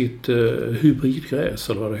på sitt hybridgräs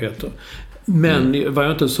eller vad det heter. Men vad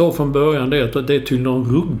jag inte sa från början, det är att det är till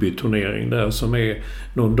någon rugbyturnering där som är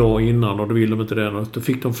någon dag innan, och då vill de inte det. Då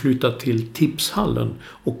fick de flytta till tipshallen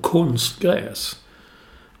och konstgräs.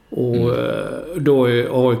 Och då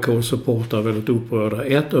är AIK-supportrar väldigt upprörda.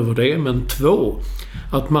 1 över det, men 2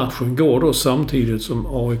 att matchen går då samtidigt som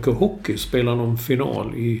AIK Hockey spelar någon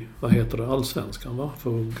final i, vad heter det, Allsvenskan, va? För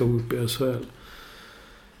att gå upp i SHL.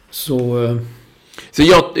 Så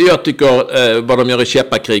jag tycker vad de gör i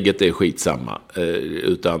Käppakriget är skitsamma.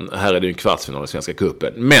 Utan här är det en kvartsfinal i Svenska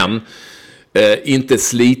cupen. Men inte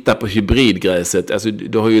slita på hybridgräset. Alltså,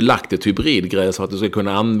 du har ju lagt ett hybridgräs för att du ska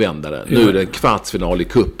kunna använda det. Nu är det en kvartsfinal i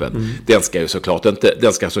cupen. Den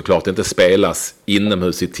ska såklart inte spelas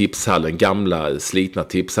inomhus i tipshallen, gamla slitna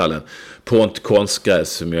tipshallen, på ett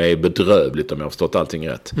konstgräs som ju är bedrövligt, om jag har förstått allting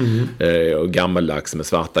rätt. Och gammaldags med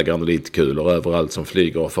svarta granulitkulor överallt som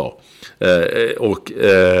flyger och far. Och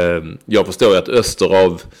jag förstår ju att Öster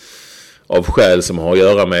av skäl som har att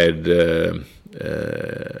göra med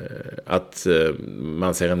att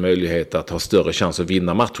man ser en möjlighet att ha större chans att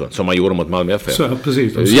vinna matchen, som man gjorde mot Malmö FF. Så,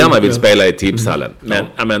 precis. Du gärna vill spela i tipshallen.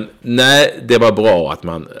 Men nej, det var bra att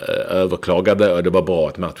man överklagade, och det var bra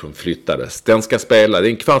att matchen flyttades. Den ska spela, det är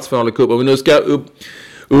en kvartsfinal i cupen. Om vi nu ska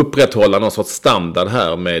upprätthålla någon sorts standard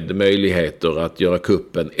här med möjligheter att göra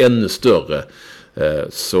kuppen ännu större,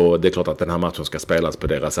 så det är klart att den här matchen ska spelas på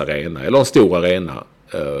deras arena, eller en stor arena.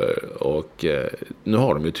 Och nu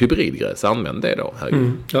har de ju ett hybridgräs. Använd det då.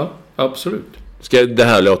 Ja, absolut. Det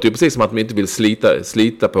här låter ju precis som att de inte vill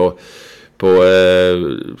slita på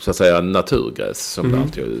så att säga naturgräs, som det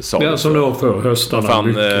alltid sa. Ja, som då för höstarna.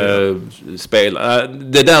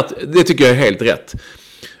 Det tycker jag är helt rätt.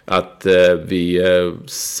 Att vi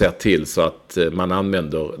ser till så att man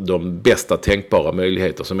använder de bästa tänkbara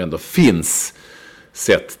möjligheter som ändå finns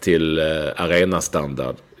sett till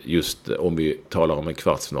arenastandard, just om vi talar om en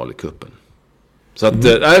kvartsfinal i kuppen. Så att,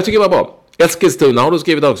 jag tycker det var bra. Eskilstuna har du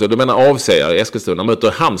skrivit också. Du menar avsägare. Eskilstuna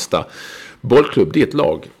möter Halmstad bollklubb, ditt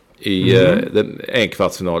lag, i en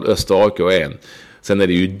kvartsfinal. Öster AIK och en. Sen är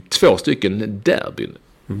det ju 2 stycken derbyn.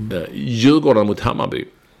 Djurgården mot Hammarby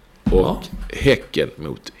och Häcken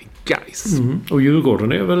mot Gais. Och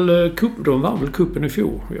Djurgården är väl de vann väl kuppen i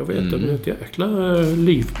fjol. Jag vet att det är ett jäkla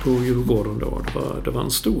liv på Djurgården då. Det var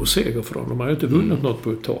en stor seger för dem. De har ju inte vunnit något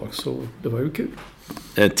på ett tag, så det var ju kul.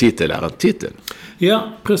 En titel är en titel.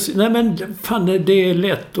 Ja, precis. Nej, men fan, det är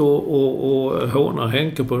lätt att håna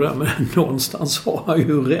Henke på det, men någonstans har han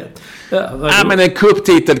ju rätt. Ja, men en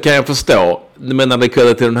kupptitel kan jag förstå. Men när det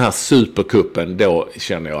kommer till den här superkuppen, då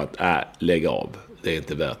känner jag att lägg av. Det är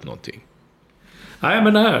inte värt någonting. Nej,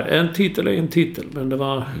 men det här, en titel är en titel. Men det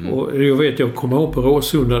var, och jag kommer ihåg på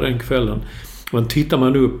Råsunda den kvällen. Men tittar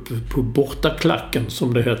man upp på bortaklacken,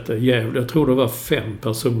 som det hette, Gävle. Jag tror det var 5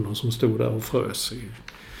 personer som stod där och frös.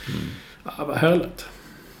 Ja, vad härligt.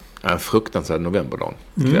 En fruktansvärd novemberdag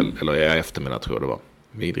kväll, eller eftermiddag tror jag det var.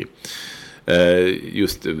 Vidrig.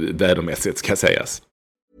 Just vädermässigt ska sägas.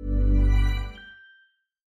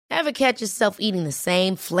 Ever catch yourself eating the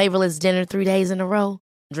same flavorless dinner 3 days in a row?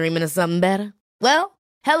 Dreaming of something better? Well,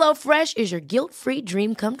 HelloFresh is your guilt-free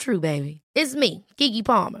dream come true, baby. It's me, Keke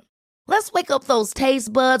Palmer. Let's wake up those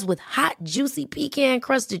taste buds with hot, juicy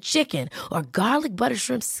pecan-crusted chicken or garlic butter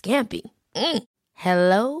shrimp scampi.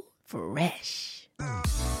 Hello Fresh.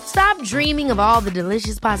 Stop dreaming of all the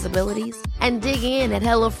delicious possibilities and dig in at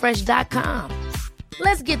HelloFresh.com.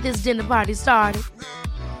 Let's get this dinner party started.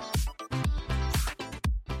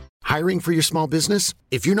 Hiring for your small business?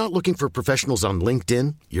 If you're not looking for professionals on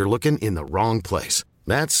LinkedIn, you're looking in the wrong place.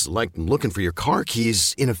 That's like looking for your car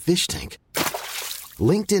keys in a fish tank.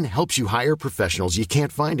 LinkedIn helps you hire professionals you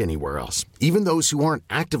can't find anywhere else, even those who aren't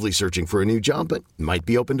actively searching for a new job but might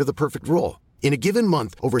be open to the perfect role. In a given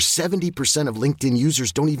month, over 70% of LinkedIn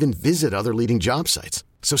users don't even visit other leading job sites.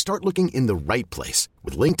 So start looking in the right place.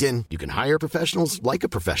 With LinkedIn, you can hire professionals like a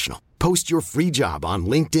professional. Post your free job on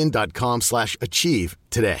linkedin.com/achieve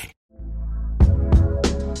today.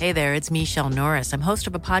 Hey there, it's Michelle Norris. I'm host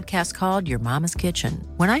of a podcast called Your Mama's Kitchen.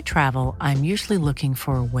 When I travel, I'm usually looking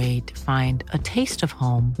for a way to find a taste of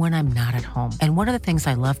home when I'm not at home. And one of the things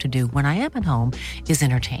I love to do when I am at home is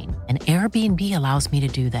entertain. And Airbnb allows me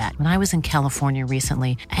to do that. When I was in California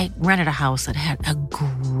recently, I rented a house that had a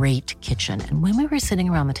great kitchen. And when we were sitting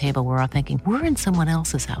around the table, we're all thinking, we're in someone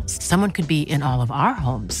else's house. Someone could be in all of our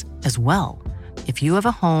homes as well. If you have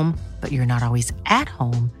a home, but you're not always at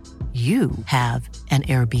home, you have an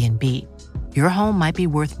Airbnb. Your home might be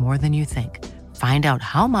worth more than you think. Find out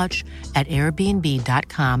how much at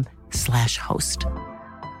airbnb.com/host.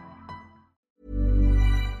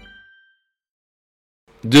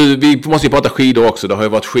 Du, vi måste ju prata skidor också. Det har ju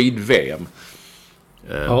varit skid-VM.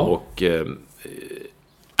 Och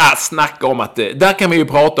snacka om att där kan vi ju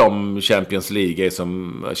prata om Champions League är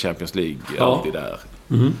som Champions League alltid där.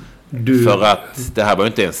 För att det här var ju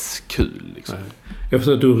inte ens kul liksom. Jag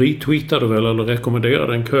förstår att du retweetade väl eller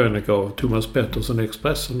rekommenderade en krönika av Thomas Pettersson i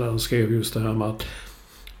Expressen där han skrev just det här med att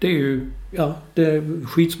det är ju,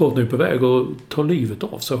 skidsporten är på väg att ta livet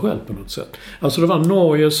av sig själv på något sätt. Alltså det var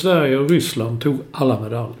Norge, Sverige och Ryssland tog alla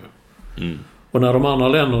medaljer. Och när de andra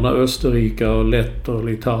länderna, Österrike och Letter och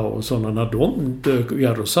Litauen och sådana, när de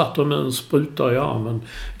dök, då satt de med en spruta i armen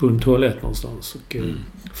på en toalett någonstans och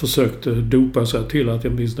försökte dopa sig till att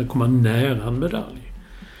jag minns komma nära en medalj.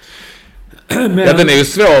 Men... Ja, den är ju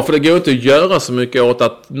svår för det går inte att göra så mycket åt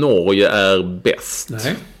att Norge är bäst.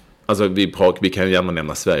 Nej. Alltså vi kan gärna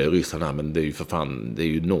nämna Sverige och Ryssland här, men det är ju för fan, det är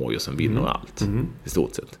ju Norge som vinner allt i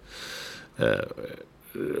stort sett.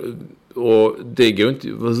 Och det går inte,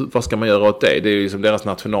 vad ska man göra åt det? Det är ju som deras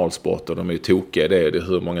nationalsport och de är ju tokiga, det är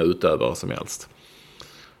hur många utövare som helst.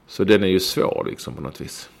 Så den är ju svår liksom på något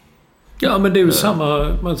vis. Ja, men det är ju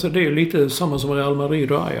samma, alltså det är lite samma som Real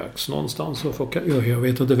Madrid och Ajax någonstans. Jag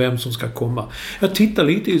vet inte vem som ska komma. Jag tittar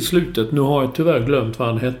lite i slutet. Nu har jag tyvärr glömt vad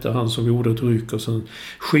han hette. Han som gjorde ett ryck och sen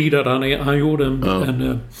skidade han gjorde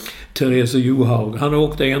en Therese Johaug. Han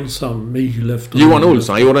åkte ensam mil efter... Johan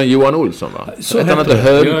Olsson. Han gjorde en Johan Olsson, va? Så hette han inte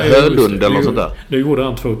Hölund eller något sånt där? Det gjorde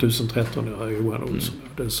han 2013, Johan Olsson.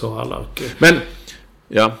 Det sa alla. Men,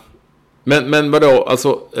 ja... Men vadå,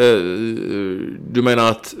 alltså du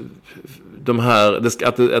menar att de här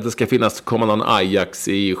att det ska komma någon Ajax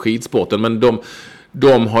i skidsporten, men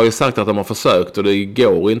de har ju sagt att de har försökt och det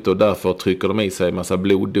går inte och därför trycker de i sig en massa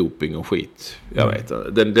bloddoping och skit. Jag vet,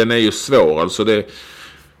 den är ju svår, alltså det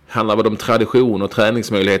handlar väl om tradition och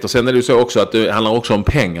träningsmöjligheter. Sen är det ju så också att det handlar också om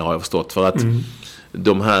pengar, har jag förstått, för att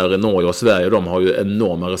de här Norge och Sverige, de har ju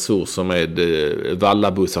enorma resurser med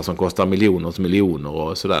vallabussar som kostar miljoner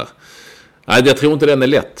och sådär. Nej, jag tror inte den är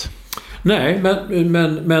lätt. Nej,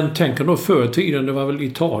 men tänk då förr tiden, det var väl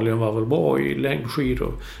Italien var väl bra i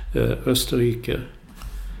längdskidor, Österrike.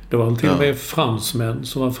 Det var till och med fransmän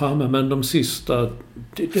som var framme, men de sista...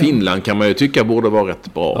 Finland kan man ju tycka borde vara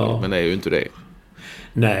rätt bra, men det är ju inte det.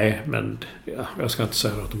 Nej, men jag ska inte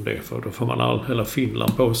säga något om det, för då får man hela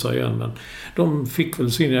Finland på sig igen. Men de fick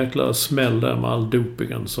väl sin jäkla smäll där med all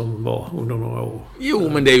dopingen som var under några år. Jo,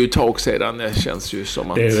 men det är ju ett tag sedan. Det känns ju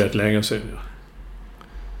som att... Det är rätt länge sedan,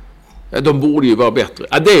 De borde ju vara bättre.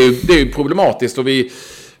 Ja, det är ju problematiskt och vi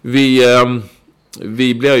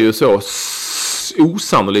blir ju så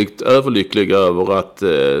osannolikt överlyckliga över att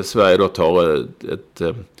Sverige då tar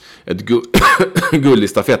ett guld i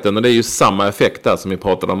stafetten. Och det är ju samma effekt där som vi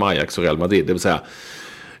pratade om Ajax och Real Madrid. Det vill säga,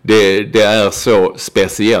 det är så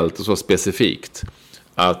speciellt och så specifikt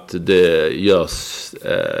att det görs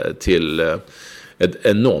till ett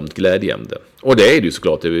enormt glädjeämne. Och det är det ju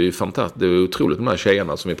såklart. Det är ju fantastiskt. Det är otroligt de här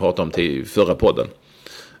tjejerna som vi pratade om till förra podden.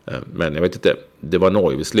 Men jag vet inte. Det var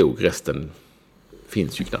Norge vi slog. Resten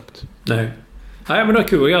finns ju knappt. Nej, men det är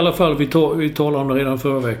kul. I alla fall, vi talade om det redan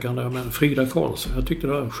förra veckan där, men Frida Karlsson, jag tyckte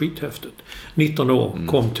det var skithäftigt. 19 år,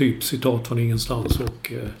 kom typ citat från ingenstans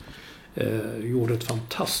och gjorde ett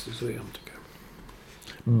fantastiskt VM, tycker jag.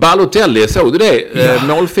 Balotelli, såg du det?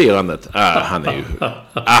 Målfirandet. Han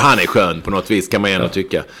är skön på något vis, kan man ändå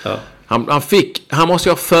tycka. Ja. Han måste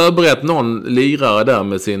ju ha förberett någon lirare där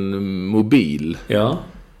med sin mobil. Ja,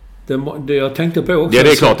 det jag tänkte på också. Ja,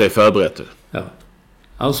 det är klart det är förberett. Ja.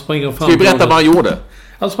 Han springer fram. Ska vi berätta vad han gjorde?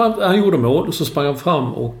 Han gjorde mål och så sprang han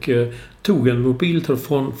fram och tog en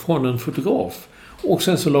mobiltelefon från en fotograf. Och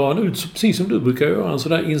sen så la han ut, precis som du brukar göra, en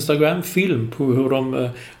sån där Instagram-film på hur de...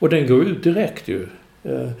 Och den går ut direkt ju.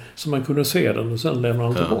 Så man kunde se den och sen lämna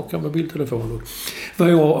den tillbaka med bildtelefon.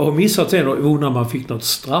 Vad jag har missat är när man fick något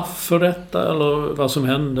straff för detta eller vad som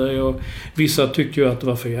hände. Vissa tyckte ju att det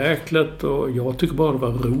var för jäkligt och jag tycker bara det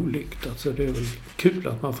var roligt. Alltså det är väl kul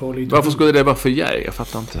att man får lite... Varför skulle det vara för jäkligt? Jag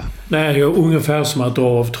fattar inte. Nej, ungefär som att dra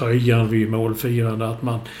av tröjan vid målfirande. Att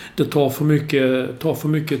det tar för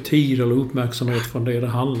mycket tid eller uppmärksamhet från det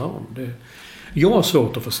handlar om. Jag har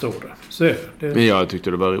svårt att förstå det. Så är det. Men jag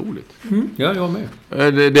tyckte det var roligt. Ja, jag med.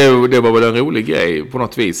 Det var väl en rolig grej på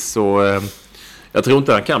något vis. Så jag tror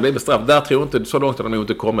inte han kan bli bestraffad. Där tror jag inte, så långt har de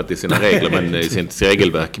inte kommit i sina regler, men i sitt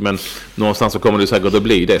regelverk. Men någonstans så kommer det säkert att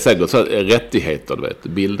bli det. Säkert så rättigheter, du vet.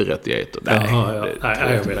 Bildrättigheter.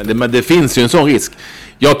 Men det finns ju en sån risk.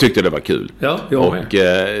 Jag tyckte det var kul. Ja, jag med. Och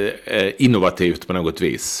innovativt på något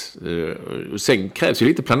vis. Sen krävs ju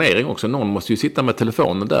lite planering också. Någon måste ju sitta med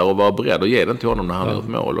telefonen där och vara beredd att ge den till honom när han har gjort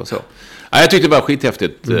mål och så. Ja, jag tyckte det var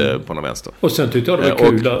skithäftigt på någon vänster. Och sen tyckte jag det var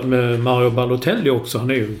kul med Mario Balotelli också. Han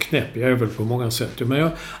är ju en knäpp jävel på många sätt. Men jag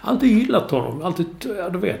har alltid gillat honom.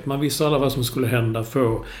 Du vet, man visste alla vad som skulle hända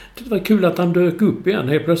för. Det var kul att han dök upp igen.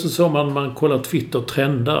 Helt plötsligt såg man kollar Twitter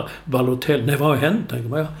trendar. Balotelli, nej vad har hänt? Tänker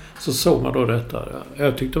man. Så såg man då detta.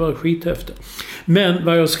 Jag tyckte det var skithäftigt. Men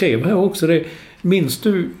vad jag skrev här också, det minns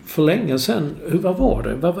du för länge sedan, vad var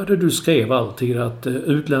det? Vad var det du skrev alltid? Att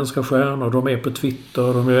utländska stjärnor, de är på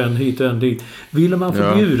Twitter, de är en hit och en dit. Ville man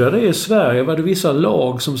förbjuda det i Sverige? Var det vissa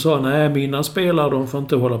lag som sa, nej, mina spelare, de får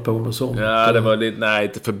inte hålla på med sånt? Ja, det var lite, nej,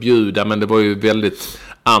 inte förbjuda, men det var ju väldigt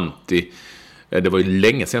anti. Det var ju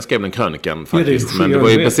länge sedan jag skrev den krönikan faktiskt. Men det var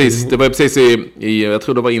ju precis i jag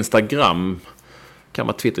tror det var Instagram, kan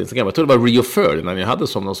vara Twitter, Instagram. Jag tror det var Rio Ferdinand jag hade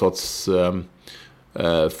som någon sorts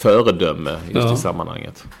föredöme just i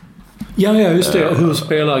sammanhanget. Ja, just det. Hur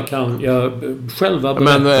spelare kan själva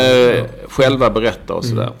berätta. Själva berätta och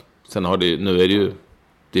sådär. Sen nu är det ju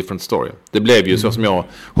different story. Det blev ju så som jag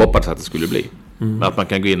hoppades att det skulle bli. Att man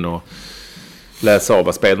kan gå in och läsa av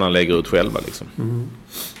vad spelarna lägger ut själva liksom.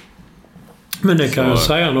 Men det kan jag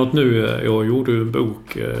säga något nu. Jag gjorde ju en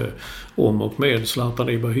bok om och med Zlatan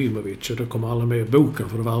Ibrahimovic. Och det kommer alla med i boken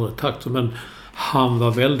för det var aldrig takt. Men han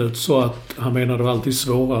var väldigt så att han menade det var alltid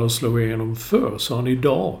svårare att slå igenom för. Så han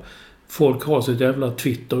idag, folk har sitt jävla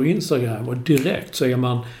Twitter och Instagram och direkt säger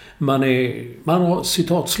man har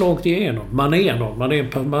citat slagit igenom. Man är någon, man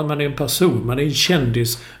är en person, man är en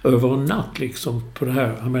kändis över en natt liksom på det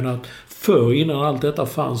här. Jag menar att innan allt detta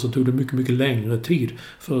fanns så tog det mycket, mycket längre tid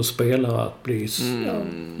för spelare att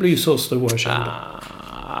bli så stora kända.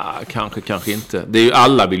 Kanske inte. Det är ju,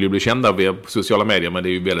 alla vill ju bli kända via sociala medier, men det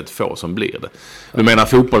är ju väldigt få som blir det. Du menar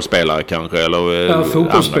fotbollsspelare kanske? Eller, ja,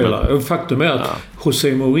 fotbollsspelare. Faktum är att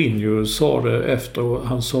José Mourinho sa det efter, och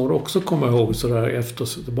han sa det också, kommer jag ihåg, sådär efter,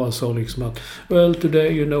 så det bara sa liksom att well, today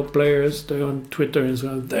you know players, they're on Twitter and so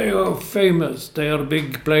they are famous, they are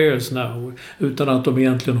big players now. Utan att de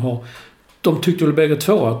egentligen de tyckte väl bägge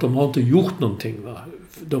två att de har inte gjort någonting, va?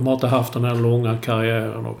 De har inte haft den här långa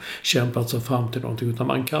karriären och kämpat sig fram till någonting, utan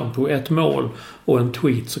man kan på ett mål och en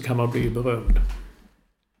tweet så kan man bli berömd.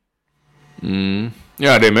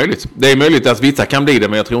 Ja, det är möjligt. Det är möjligt att vissa kan bli det,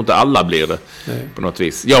 men jag tror inte alla blir det. Nej. På något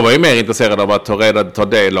vis. Jag var ju mer intresserad av att ta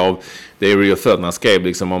del av det Rio Ferdinand skrev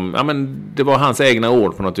liksom om, ja men det var hans egna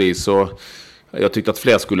ord på något vis, så jag tyckte att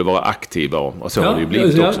fler skulle vara aktiva och så har det ju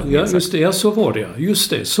blivit också. Ja, just det. Ja, så var det. Just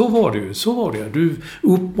det. Så var det. Du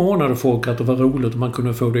uppmanade folk att det var roligt och man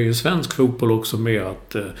kunde få det i svensk fotboll också med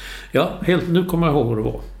att nu kommer jag ihåg hur det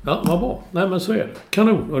var. Ja, vad bra. Nej, men så är det.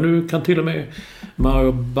 Kanon. Och nu kan till och med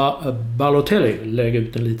Mario Balotelli lägga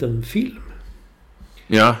ut en liten film.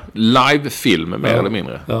 Ja, live-film mer eller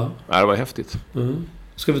mindre. Ja, det var häftigt.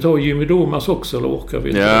 Ska vi ta Jimmy Domas också, eller orkar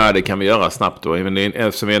vi? Ja, det kan vi göra snabbt då.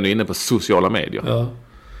 Eftersom vi är inne på sociala medier. Ja.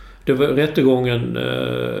 Det var rättegången,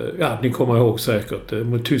 ni kommer ihåg säkert,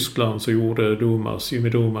 mot Tyskland så gjorde Jimmy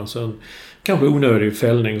Domas en kanske onödig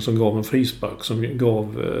fällning som gav en frispark som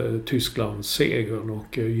gav Tyskland segern,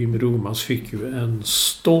 och Jimmy Domas fick ju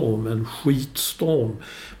en skitstorm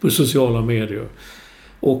på sociala medier.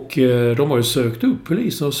 Och de har ju sökt upp,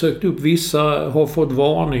 polisen har sökt upp, vissa har fått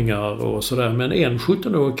varningar och sådär, men en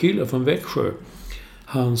 17-årig kille från Växjö,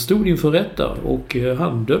 han stod inför rätta och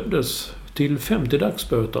han dömdes till 50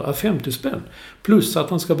 dagsböter, 50 spänn. Plus att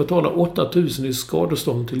han ska betala 8 000 i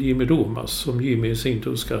skadestånd till Jimmy Domas, som Jimmy i sin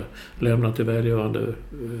tur ska lämna till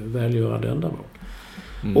välgörande ändamål.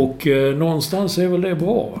 Och någonstans är väl det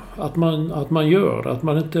bra att man gör, att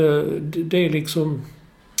man inte, det är liksom...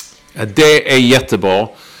 Det är jättebra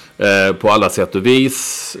på alla sätt och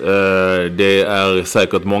vis. Det är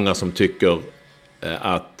säkert många som tycker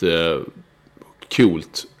att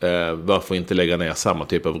coolt, varför inte lägga ner samma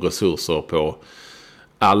typ av resurser på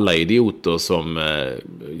alla idioter som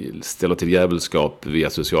ställer till djävulskap via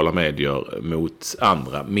sociala medier mot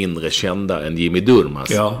andra mindre kända än Jimmy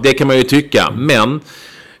Durmaz. Ja. Det kan man ju tycka, men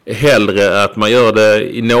hellre att man gör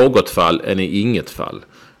det i något fall än i inget fall.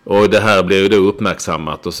 Och det här blir ju då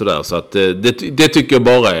uppmärksammat och sådär. Så att det tycker jag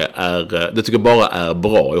bara är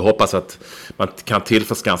bra. Jag hoppas att man kan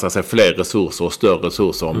tillförskansa sig fler resurser och större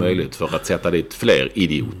resurser om möjligt för att sätta dit fler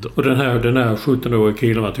idioter. Och den här 17-åriga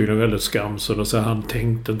killen var tydligen väldigt skamsen och så han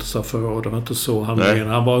tänkte inte så för. Det var inte så han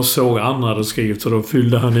menade. Han bara såg andra hade skrivit så då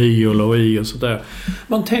fyllde han i och la i och sådär.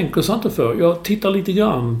 Man tänker så inte för. Jag tittar lite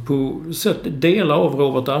grann på delar av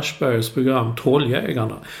Robert Aschbergs program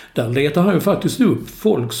Trolljägarna. Där letar han ju faktiskt upp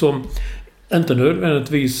folk som inte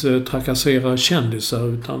nödvändigtvis trakasserar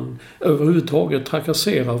kändisar utan överhuvudtaget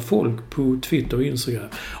trakasserar folk på Twitter och Instagram.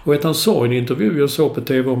 Och han sa i en intervju jag såg på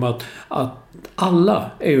TV om att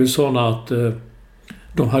alla är ju sådana att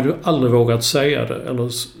de hade ju aldrig vågat säga det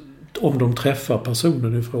eller om de träffar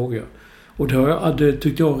personen i fråga. Och det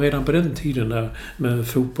tyckte jag redan på den tiden där med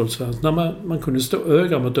fotbollsfans. När man kunde stå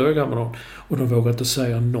öga mot öga med dem och de vågade inte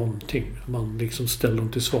säga någonting. Man liksom ställde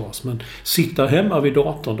dem till svars. Men sitta hemma vid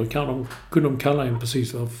datorn då kunde de kalla en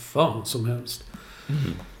precis vad fan som helst. Mm.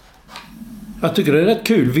 Jag tycker det är rätt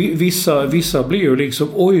kul. Vissa blir ju liksom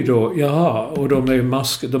oj då, jaha. Och de är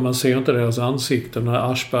maskade. Man ser inte deras ansikten.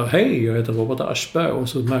 När Aschberg, hej jag heter Robert Aschberg. Och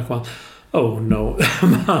så märker man oh no.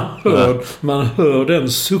 man hör den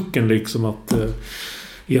sucken liksom att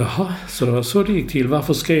jaha, så det gick till.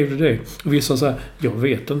 Varför skrev du det? Och vissa säger, jag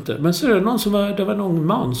vet inte. Men så är det det var någon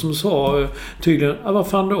man som sa tydligen, vad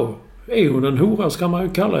fan då? Är hon en hora ska man ju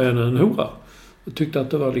kalla henne en hora. Jag tyckte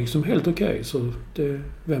att det var liksom helt okej. Så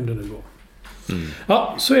vem det nu var. Mm.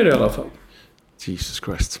 Ja, så är det i alla fall. Jesus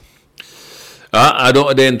Christ.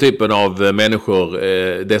 Ja, det är en typen av människor,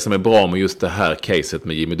 det som är bra med just det här caset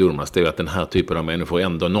med Jimmy Durmaz, det är att den här typen av människor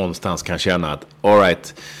ändå någonstans kan känna att all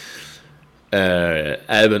right,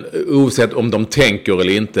 även oavsett om de tänker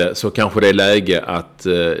eller inte så kanske det är läge att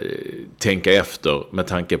tänka efter med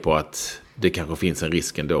tanke på att det kanske finns en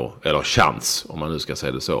risk ändå, eller chans om man nu ska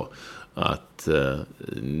säga det så, att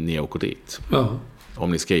ni åker dit. Ja.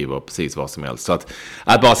 Om ni skriver precis vad som helst. Så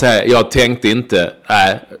att bara säga, jag tänkte inte,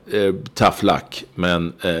 tough luck,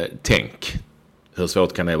 men tänk. Hur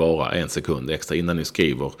svårt kan det vara en sekund extra innan ni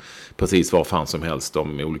skriver precis vad fan som helst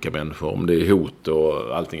om olika människor. Om det är hot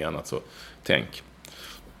och allting annat så tänk.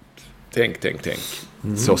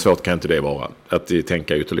 Mm. Så svårt kan inte det vara. Att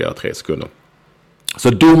tänka ytterligare 3 sekunder. Så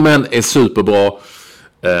domen är superbra.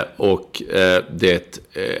 Och det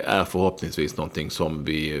är förhoppningsvis någonting som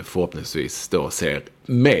vi förhoppningsvis då ser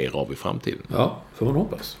mer av i framtiden. Ja, får man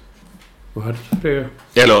hoppas.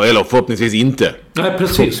 Eller förhoppningsvis inte. Nej,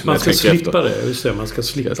 precis. Man ska slippa det. Just det, man ska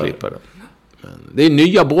slippa det. Men det är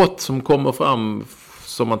nya brott som kommer fram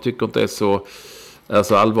som man tycker inte är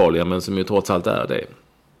så allvarliga, men som ju trots allt är det.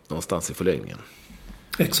 Någonstans i förlängningen.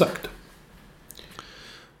 Exakt.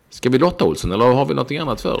 Ska vi lotta, Olsson, eller har vi något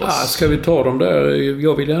annat för oss? Ja, ska vi ta dem där?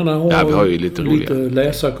 Jag vill gärna ha vi har ju lite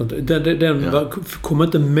läsarkontakt. Den kom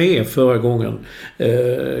inte med förra gången.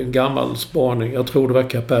 Gammal spaning. Jag tror det var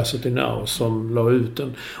Capacity Now som la ut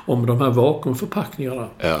den om de här vakuumförpackningarna.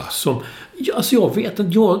 Ja. Alltså jag vet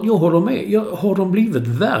inte, jag håller med. Har de blivit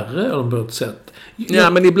värre på något sätt? Ja,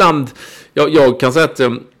 men ibland... Jag kan säga att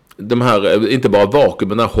de här, inte bara vakuum,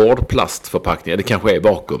 men den här hårdplastförpackningar, det kanske är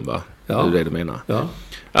vakuum, va? Ja. Det är det du menar. Ja.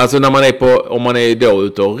 Alltså när man om man är då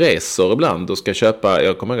ute och reser ibland och ska köpa,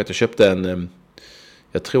 jag kommer ihåg att jag köpte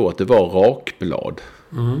jag tror att det var rakblad.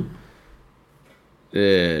 Mm.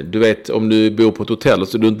 Du vet, om du bor på ett hotell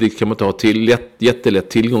så du kan man inte ha jättelätt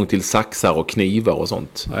tillgång till saxar och knivar och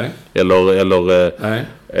sånt. Nej.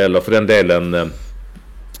 Eller för den delen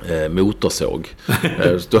motorsåg.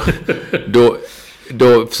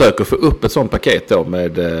 Då försöker få upp ett sånt paket då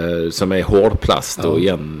med, som är hårdplast och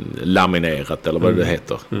igen laminerat eller vad det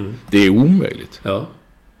heter. Mm. Det är omöjligt. Ja.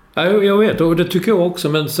 Jag vet, och det tycker jag också.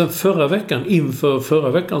 Men sen inför förra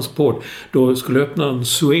veckans podd, då skulle jag öppna en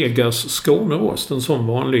Suegas Skånerost, en sån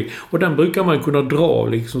vanlig. Och den brukar man kunna dra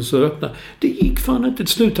liksom så öppna. Det gick fan inte. Till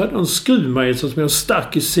slut hade jag en skruvmejsel som jag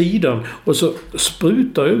stack i sidan och så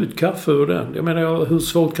sprutade jag ut kaffe ur den. Jag menar, hur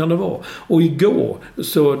svårt kan det vara? Och igår,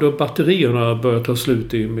 så då batterierna började ta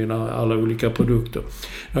slut i mina alla olika produkter.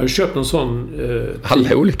 Jag har köpt en sån...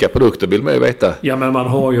 alla olika produkter vill man ju veta. Ja, men man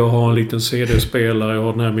har en liten CD-spelare, jag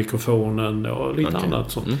har den här mikrofonen och lite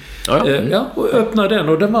annat sånt. Och öppna den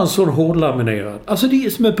och den var en sån hårdlaminerad. Alltså det är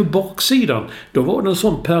som är på baksidan. Då var det en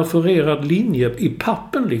sån perforerad linje i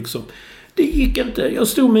pappen liksom. Det gick inte. Jag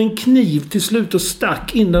stod med en kniv till slut och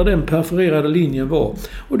stack in där den perforerade linjen var.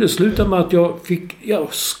 Och det slutade med att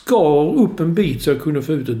jag skar upp en bit så jag kunde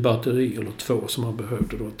få ut ett batteri eller 2 som man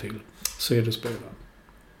behövde då till CD-spelaren.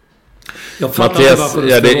 Jag fattar inte varför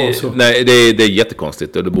det var så. Nej, det är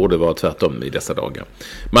jättekonstigt och det borde vara tvärtom i dessa dagar.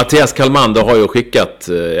 Mattias Kalmander har ju skickat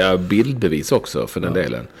bildbevis också för den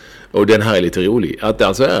delen. Och den här är lite rolig. Att det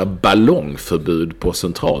alltså är ballongförbud på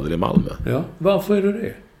Centralen i Malmö. Ja, varför är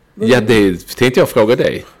det? Ja, det tänkte jag fråga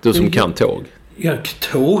dig. Du som kan tåg. Ja,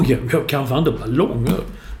 tågen? Jag kan fan inte ballonger.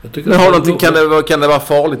 Men kan det vara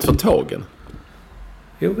farligt för tågen?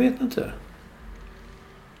 Jag vet inte.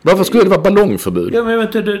 Varför skulle det vara ballongförbud? Ja, men jag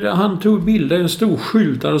vet inte, han tog bild. Det är en stor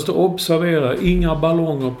skylt där det står observera. Inga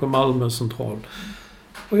ballonger på Malmö Central.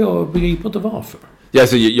 Och jag begriper inte varför. Ja,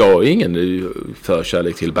 alltså, jag har ingen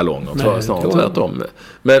förkärlek till ballonger. Snarare tvärtom.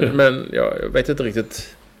 Men jag vet inte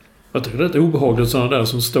riktigt. Jag tycker det är rätt obehagligt sådana där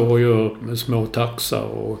som står och gör med små taxar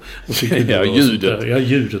och ljudet. Ja,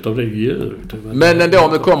 ljudet av det ljudet. Men ändå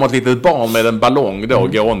om det kommer ett litet barn med en ballong då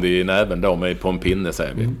gående i näven då på en pinne,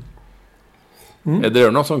 säger vi. Är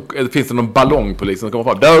det någon som, finns det någon ballongpolis som kommer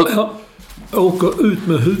fram? Ja, åker ut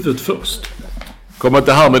med huvudet först. Kommer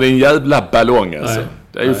inte här med din jävla ballong alltså. Nej.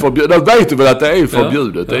 Det är ju förbjudet. Då vet du väl att det är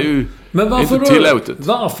förbjudet. Ja. Det är ju inte tillåtet.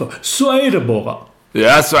 Varför? Så är det bara.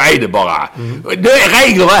 Ja, så är det bara.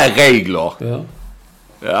 Regler är regler.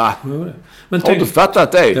 Ja. Men har du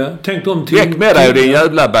fattat det? Ja, tänk om Väck med dig och din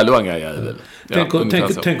jävla ballongajävel.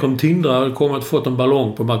 Tänk om Tindra hade kommit fått en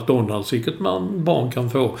ballong på McDonalds, vilket barn kan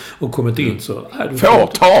få, och kommit in så...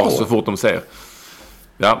 Ta så fort de ser.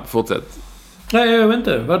 Ja, fortsätt. Nej, jag vet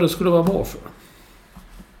inte vad det skulle vara bra för.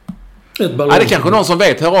 Det är kanske någon som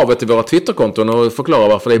vet, hör av till våra Twitterkonton och förklarar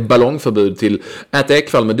varför det är ballongförbud till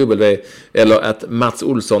 @ekvall med W eller Mats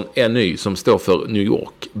Olsson NY som står för New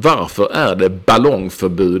York. Varför är det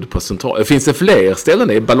ballongförbud på Central? Finns det fler ställen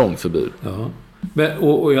det är ballongförbud? Ja. Men,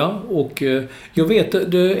 och jag vet,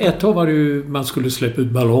 ett tag var det ju man skulle släppa ut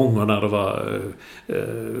ballonger när det var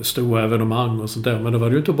stora evenemang och sånt där. Men det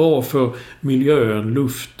var ju inte bra för miljön,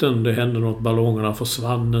 luften, det hände något, ballongerna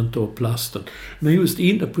försvann inte och plasten. Men just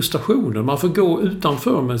inne på stationen, man får gå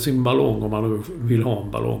utanför med sin ballong om man vill ha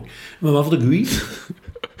en ballong. Men man får inte gå in.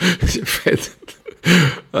 Jag vet inte.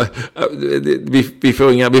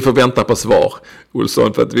 Vi får vänta på svar,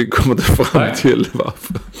 Olsson, för att vi kommer inte fram till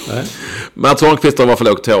varför. Mats Holmqvist var för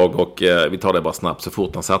lågt tåg och vi tar det bara snabbt så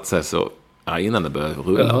fort han satt sig så innan det började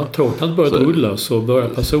rulla. Ja, tåget hade börjat rulla så börjar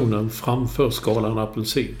personen framför skalan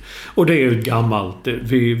apelsin. Och det är ju gammalt.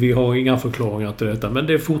 Vi har inga förklaringar till detta, men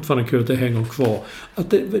det är fortfarande kul att det hänger kvar. Att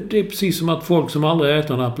det är precis som att folk som aldrig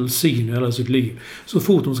äter en apelsin i hela sitt liv, så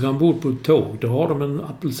fort de ska ombord på ett tåg, då har de en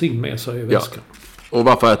apelsin med sig i väskan. Ja. Och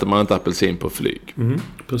varför äter man inte apelsin på flyg?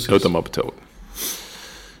 Utan bara på tåg.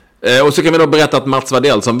 Och så kan vi då berätta att Mats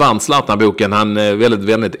Wadell som vann Zlatan-boken, han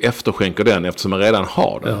väldigt efterskänker den eftersom han redan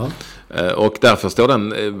har den. Och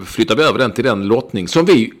därför flyttar vi över den till den lottning som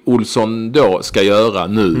vi, Olsson, då ska göra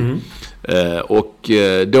nu. Och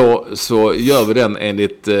då så gör vi den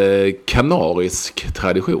enligt kanarisk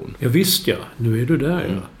tradition. Ja visst ja, nu är du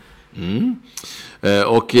där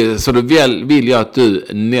Och så då vill jag att du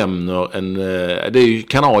nämner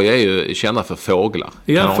Kanarier är ju kända för fåglar.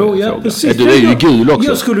 Ja, precis. Du är ju gul också.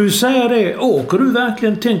 Jag skulle ju säga det. Åker du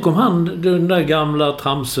verkligen, tänk om den där gamla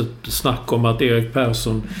tramset snack om att Erik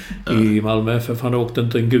Persson i Malmö FF, han åkte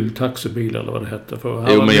inte en gul taxibil eller vad det hette.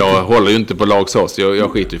 Jo, men jag håller ju inte på Lagsås.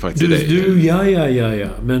 Jag skiter ju faktiskt i det. Ja.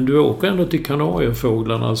 Men du åker ändå till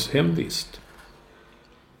Kanariefåglarnas hemvist.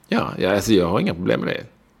 Ja, alltså jag har inga problem med det.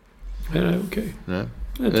 Nej, okej. Nej.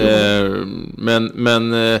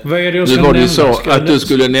 Men vad är det jag nu ska var det ju nämna? så att du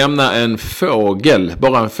skulle nämna en fågel,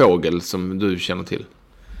 bara en fågel som du känner till.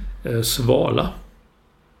 Svala.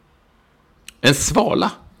 En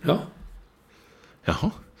svala? Ja.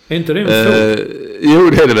 Jaha. Är inte det en fågel? Jo,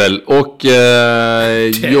 det är det väl. Och det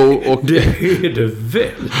är det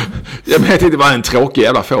väl. Jag vet inte, vad en tråkig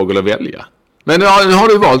jävla fågel att välja. Men nu har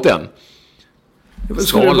du valt den.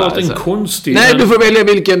 Skulle det vara en konstig... Nej, du får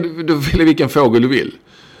välja vilken fågel du vill.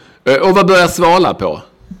 Och vad börjar svala på?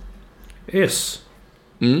 S.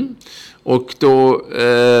 Och då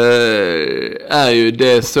är ju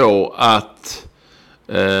det så att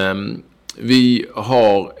vi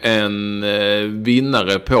har en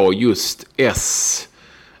vinnare på just S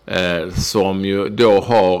som ju då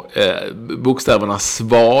har bokstäverna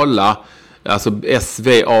svala. Alltså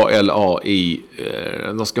S-V-A-L-A-I.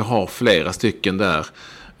 De ska ha flera stycken där.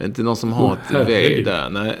 Det är inte någon som har ett V där.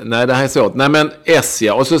 Nej, det här är svårt. Nej, men S,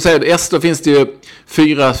 ja. Och så säger du S, då finns det ju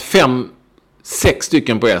 4, 5, 6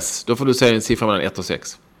 stycken på S. Då får du säga en siffra mellan 1 och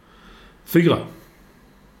 6. 4.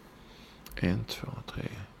 1, 2, 3,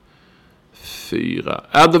 4.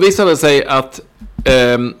 Ja, då visade det sig att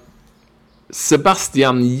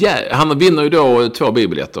Sebastian Jäder, han vinner ju då 2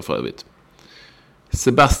 biobiljetter för övrigt.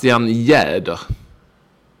 Sebastian Jäder.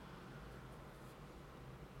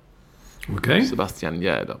 Okej. Sebastian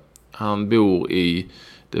Jäder. Han bor i,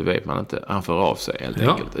 det vet man inte, han får av sig helt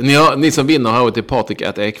enkelt. Ni som vinner har till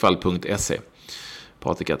patrik@ekvall.se.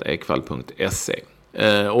 patrik@ekvall.se.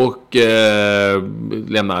 Och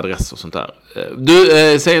lämna adress och sånt där. Du,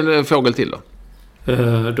 säg en fågel till då.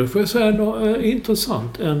 Då får jag säga något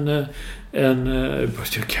intressant. Jag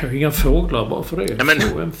kan ju inga fåglar bara för det. Ja, men,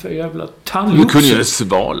 en för jävla talgoxe. Du kunde ju en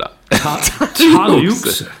svala.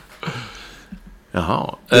 Talgoxe.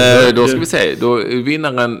 Jaha. Då ska vi se. Då är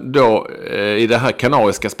vinnaren då i det här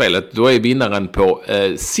kanariska spelet, då är vinnaren på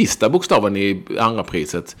sista bokstaven i andra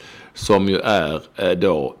priset, som ju är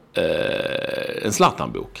då en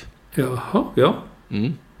Zlatan-bok. Jaha, ja.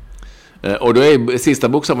 Mm. Och då är sista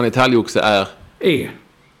bokstaven i talgoxe är E.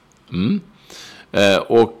 Mm.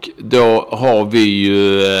 Och då har vi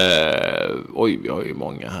ju vi har ju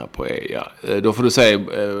många här på E, ja. Då får du säga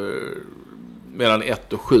mellan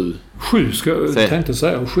 1 och 7. 7 jag tänkte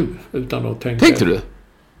säga 7 utan att tänka. Tänkte du?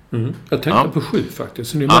 Mm. Jag tänkte på 7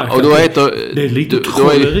 faktiskt. Så ni märker och då det är lite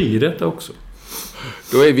trolleri i detta också.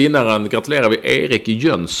 Då är vinnaren, gratulerar vi, Erik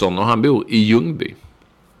Jönsson, och han bor i Ljungby.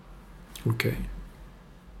 Okej.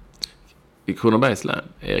 I Kronobergs län,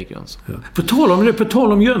 Erik Jönsson. Ja. På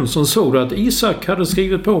tal om Jönsson, såg du att Isak hade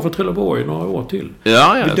skrivit på för Trelleborg några år till?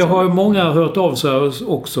 Ja. Det har ju många hört av sig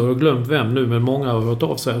också, jag har glömt vem nu, men många har hört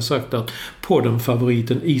av sig och sagt att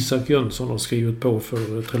podden-favoriten Isak Jönsson har skrivit på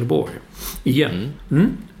för Trelleborg. Igen.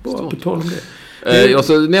 Bara på tal om det. Och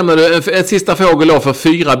så nämner du en sista fågel då för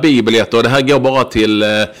 4 biobiljetter. Och det här går bara till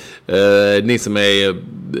ni som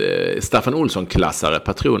är Staffan Olsson-klassare,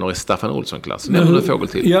 patroner i Staffan Olsson-klass. Nämner du fågel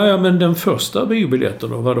till? Ja, men den första biobiljetten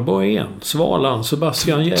då var det bara en. Svalan,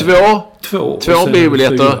 Sebastian Jäger. 2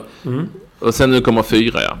 biobiljetter. Och sen nu kommer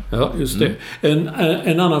 4, ja. Ja, just det.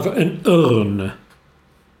 En annan, en örn.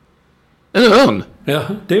 En örn? Ja,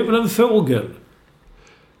 det är väl en fågel.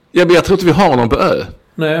 Ja, men jag tror inte vi har någon på ö.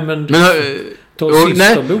 Nej, men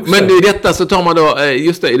i detta så tar man då,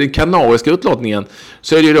 just det, i den kanariska utlottningen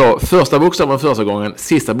så är det ju då första bokstaven första gången,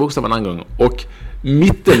 sista bokstaven andra gången, och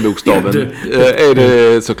mittenbokstaven är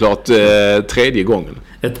det såklart tredje gången.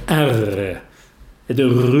 Ett R. Ett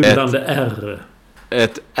rullande R.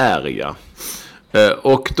 Ett R, ja.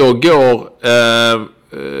 Och då går,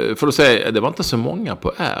 får du säga, det var inte så många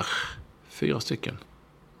på R. 4 stycken.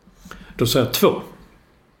 Då säger jag 2.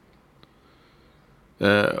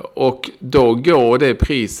 Och då går det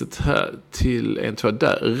priset här till en två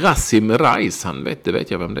där. Rasim Reis, det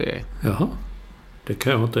vet jag vem det är. Jaha. Det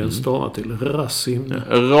kan jag inte ens stava till.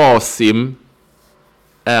 Rasim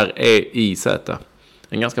R-E-I-Z.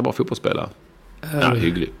 En ganska bra fotbollsspelare.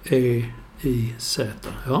 Hygglig. R-E-I-Z.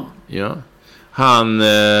 Ja. Han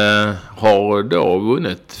har då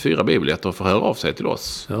vunnit 4 biobiljetter och får höra av sig till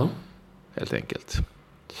oss. Ja. Helt enkelt.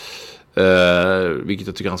 Vilket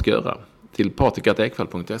jag tycker han ska göra. Till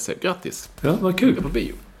patrik@ekvall.se. Grattis. Ja, vad kul. På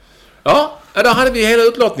bio. Ja, då hade vi hela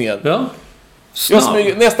utlottningen. Ja.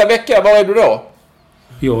 Nästa vecka, var är du då?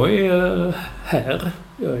 Jag är här.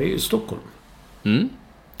 Jag är i Stockholm. Mm.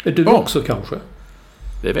 Är du också kanske?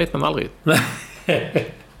 Det vet man aldrig.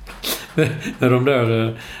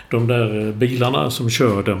 De där bilarna som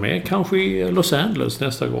kör, de är kanske i Los Angeles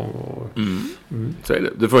nästa gång. Så är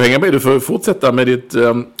det. Du får hänga med. Du får fortsätta med ditt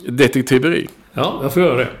detektiveri. Ja, jag får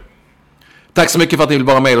göra det. Tack så mycket för att ni vill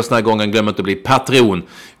vara med oss den här gången. Glöm inte att bli patron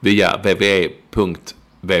via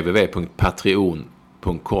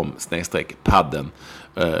www.patreon.com/padden.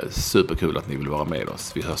 Superkul att ni vill vara med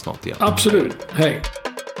oss. Vi hörs snart igen. Absolut. Hej.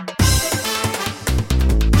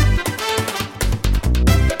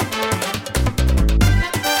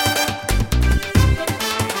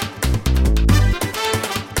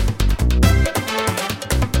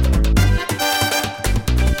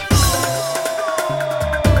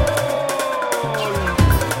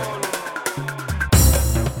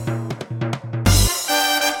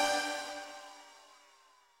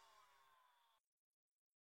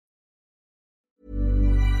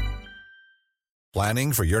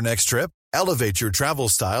 Planning for your next trip? Elevate your travel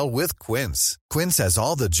style with Quince. Quince has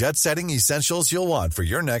all the jet-setting essentials you'll want for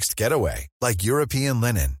your next getaway, like European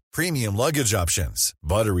linen, premium luggage options,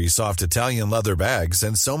 buttery soft Italian leather bags,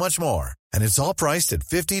 and so much more. And it's all priced at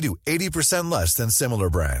 50 to 80% less than similar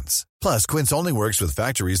brands. Plus, Quince only works with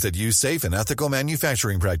factories that use safe and ethical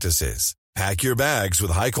manufacturing practices. Pack your bags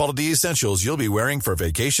with high-quality essentials you'll be wearing for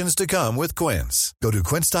vacations to come with Quince. Go to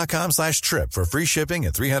quince.com/trip for free shipping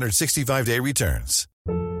and 365-day returns.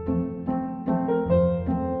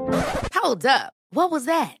 Hold up. What was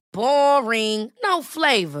that? Boring. No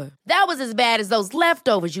flavor. That was as bad as those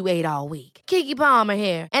leftovers you ate all week. Keke Palmer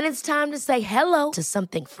here, and it's time to say hello to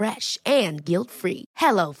something fresh and guilt-free.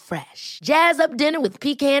 Hello Fresh. Jazz up dinner with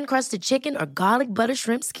pecan-crusted chicken or garlic butter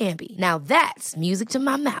shrimp scampi. Now that's music to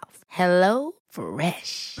my mouth. Hello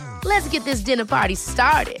Fresh. Let's get this dinner party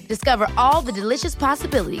started. Discover all the delicious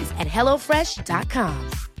possibilities at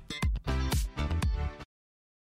hellofresh.com.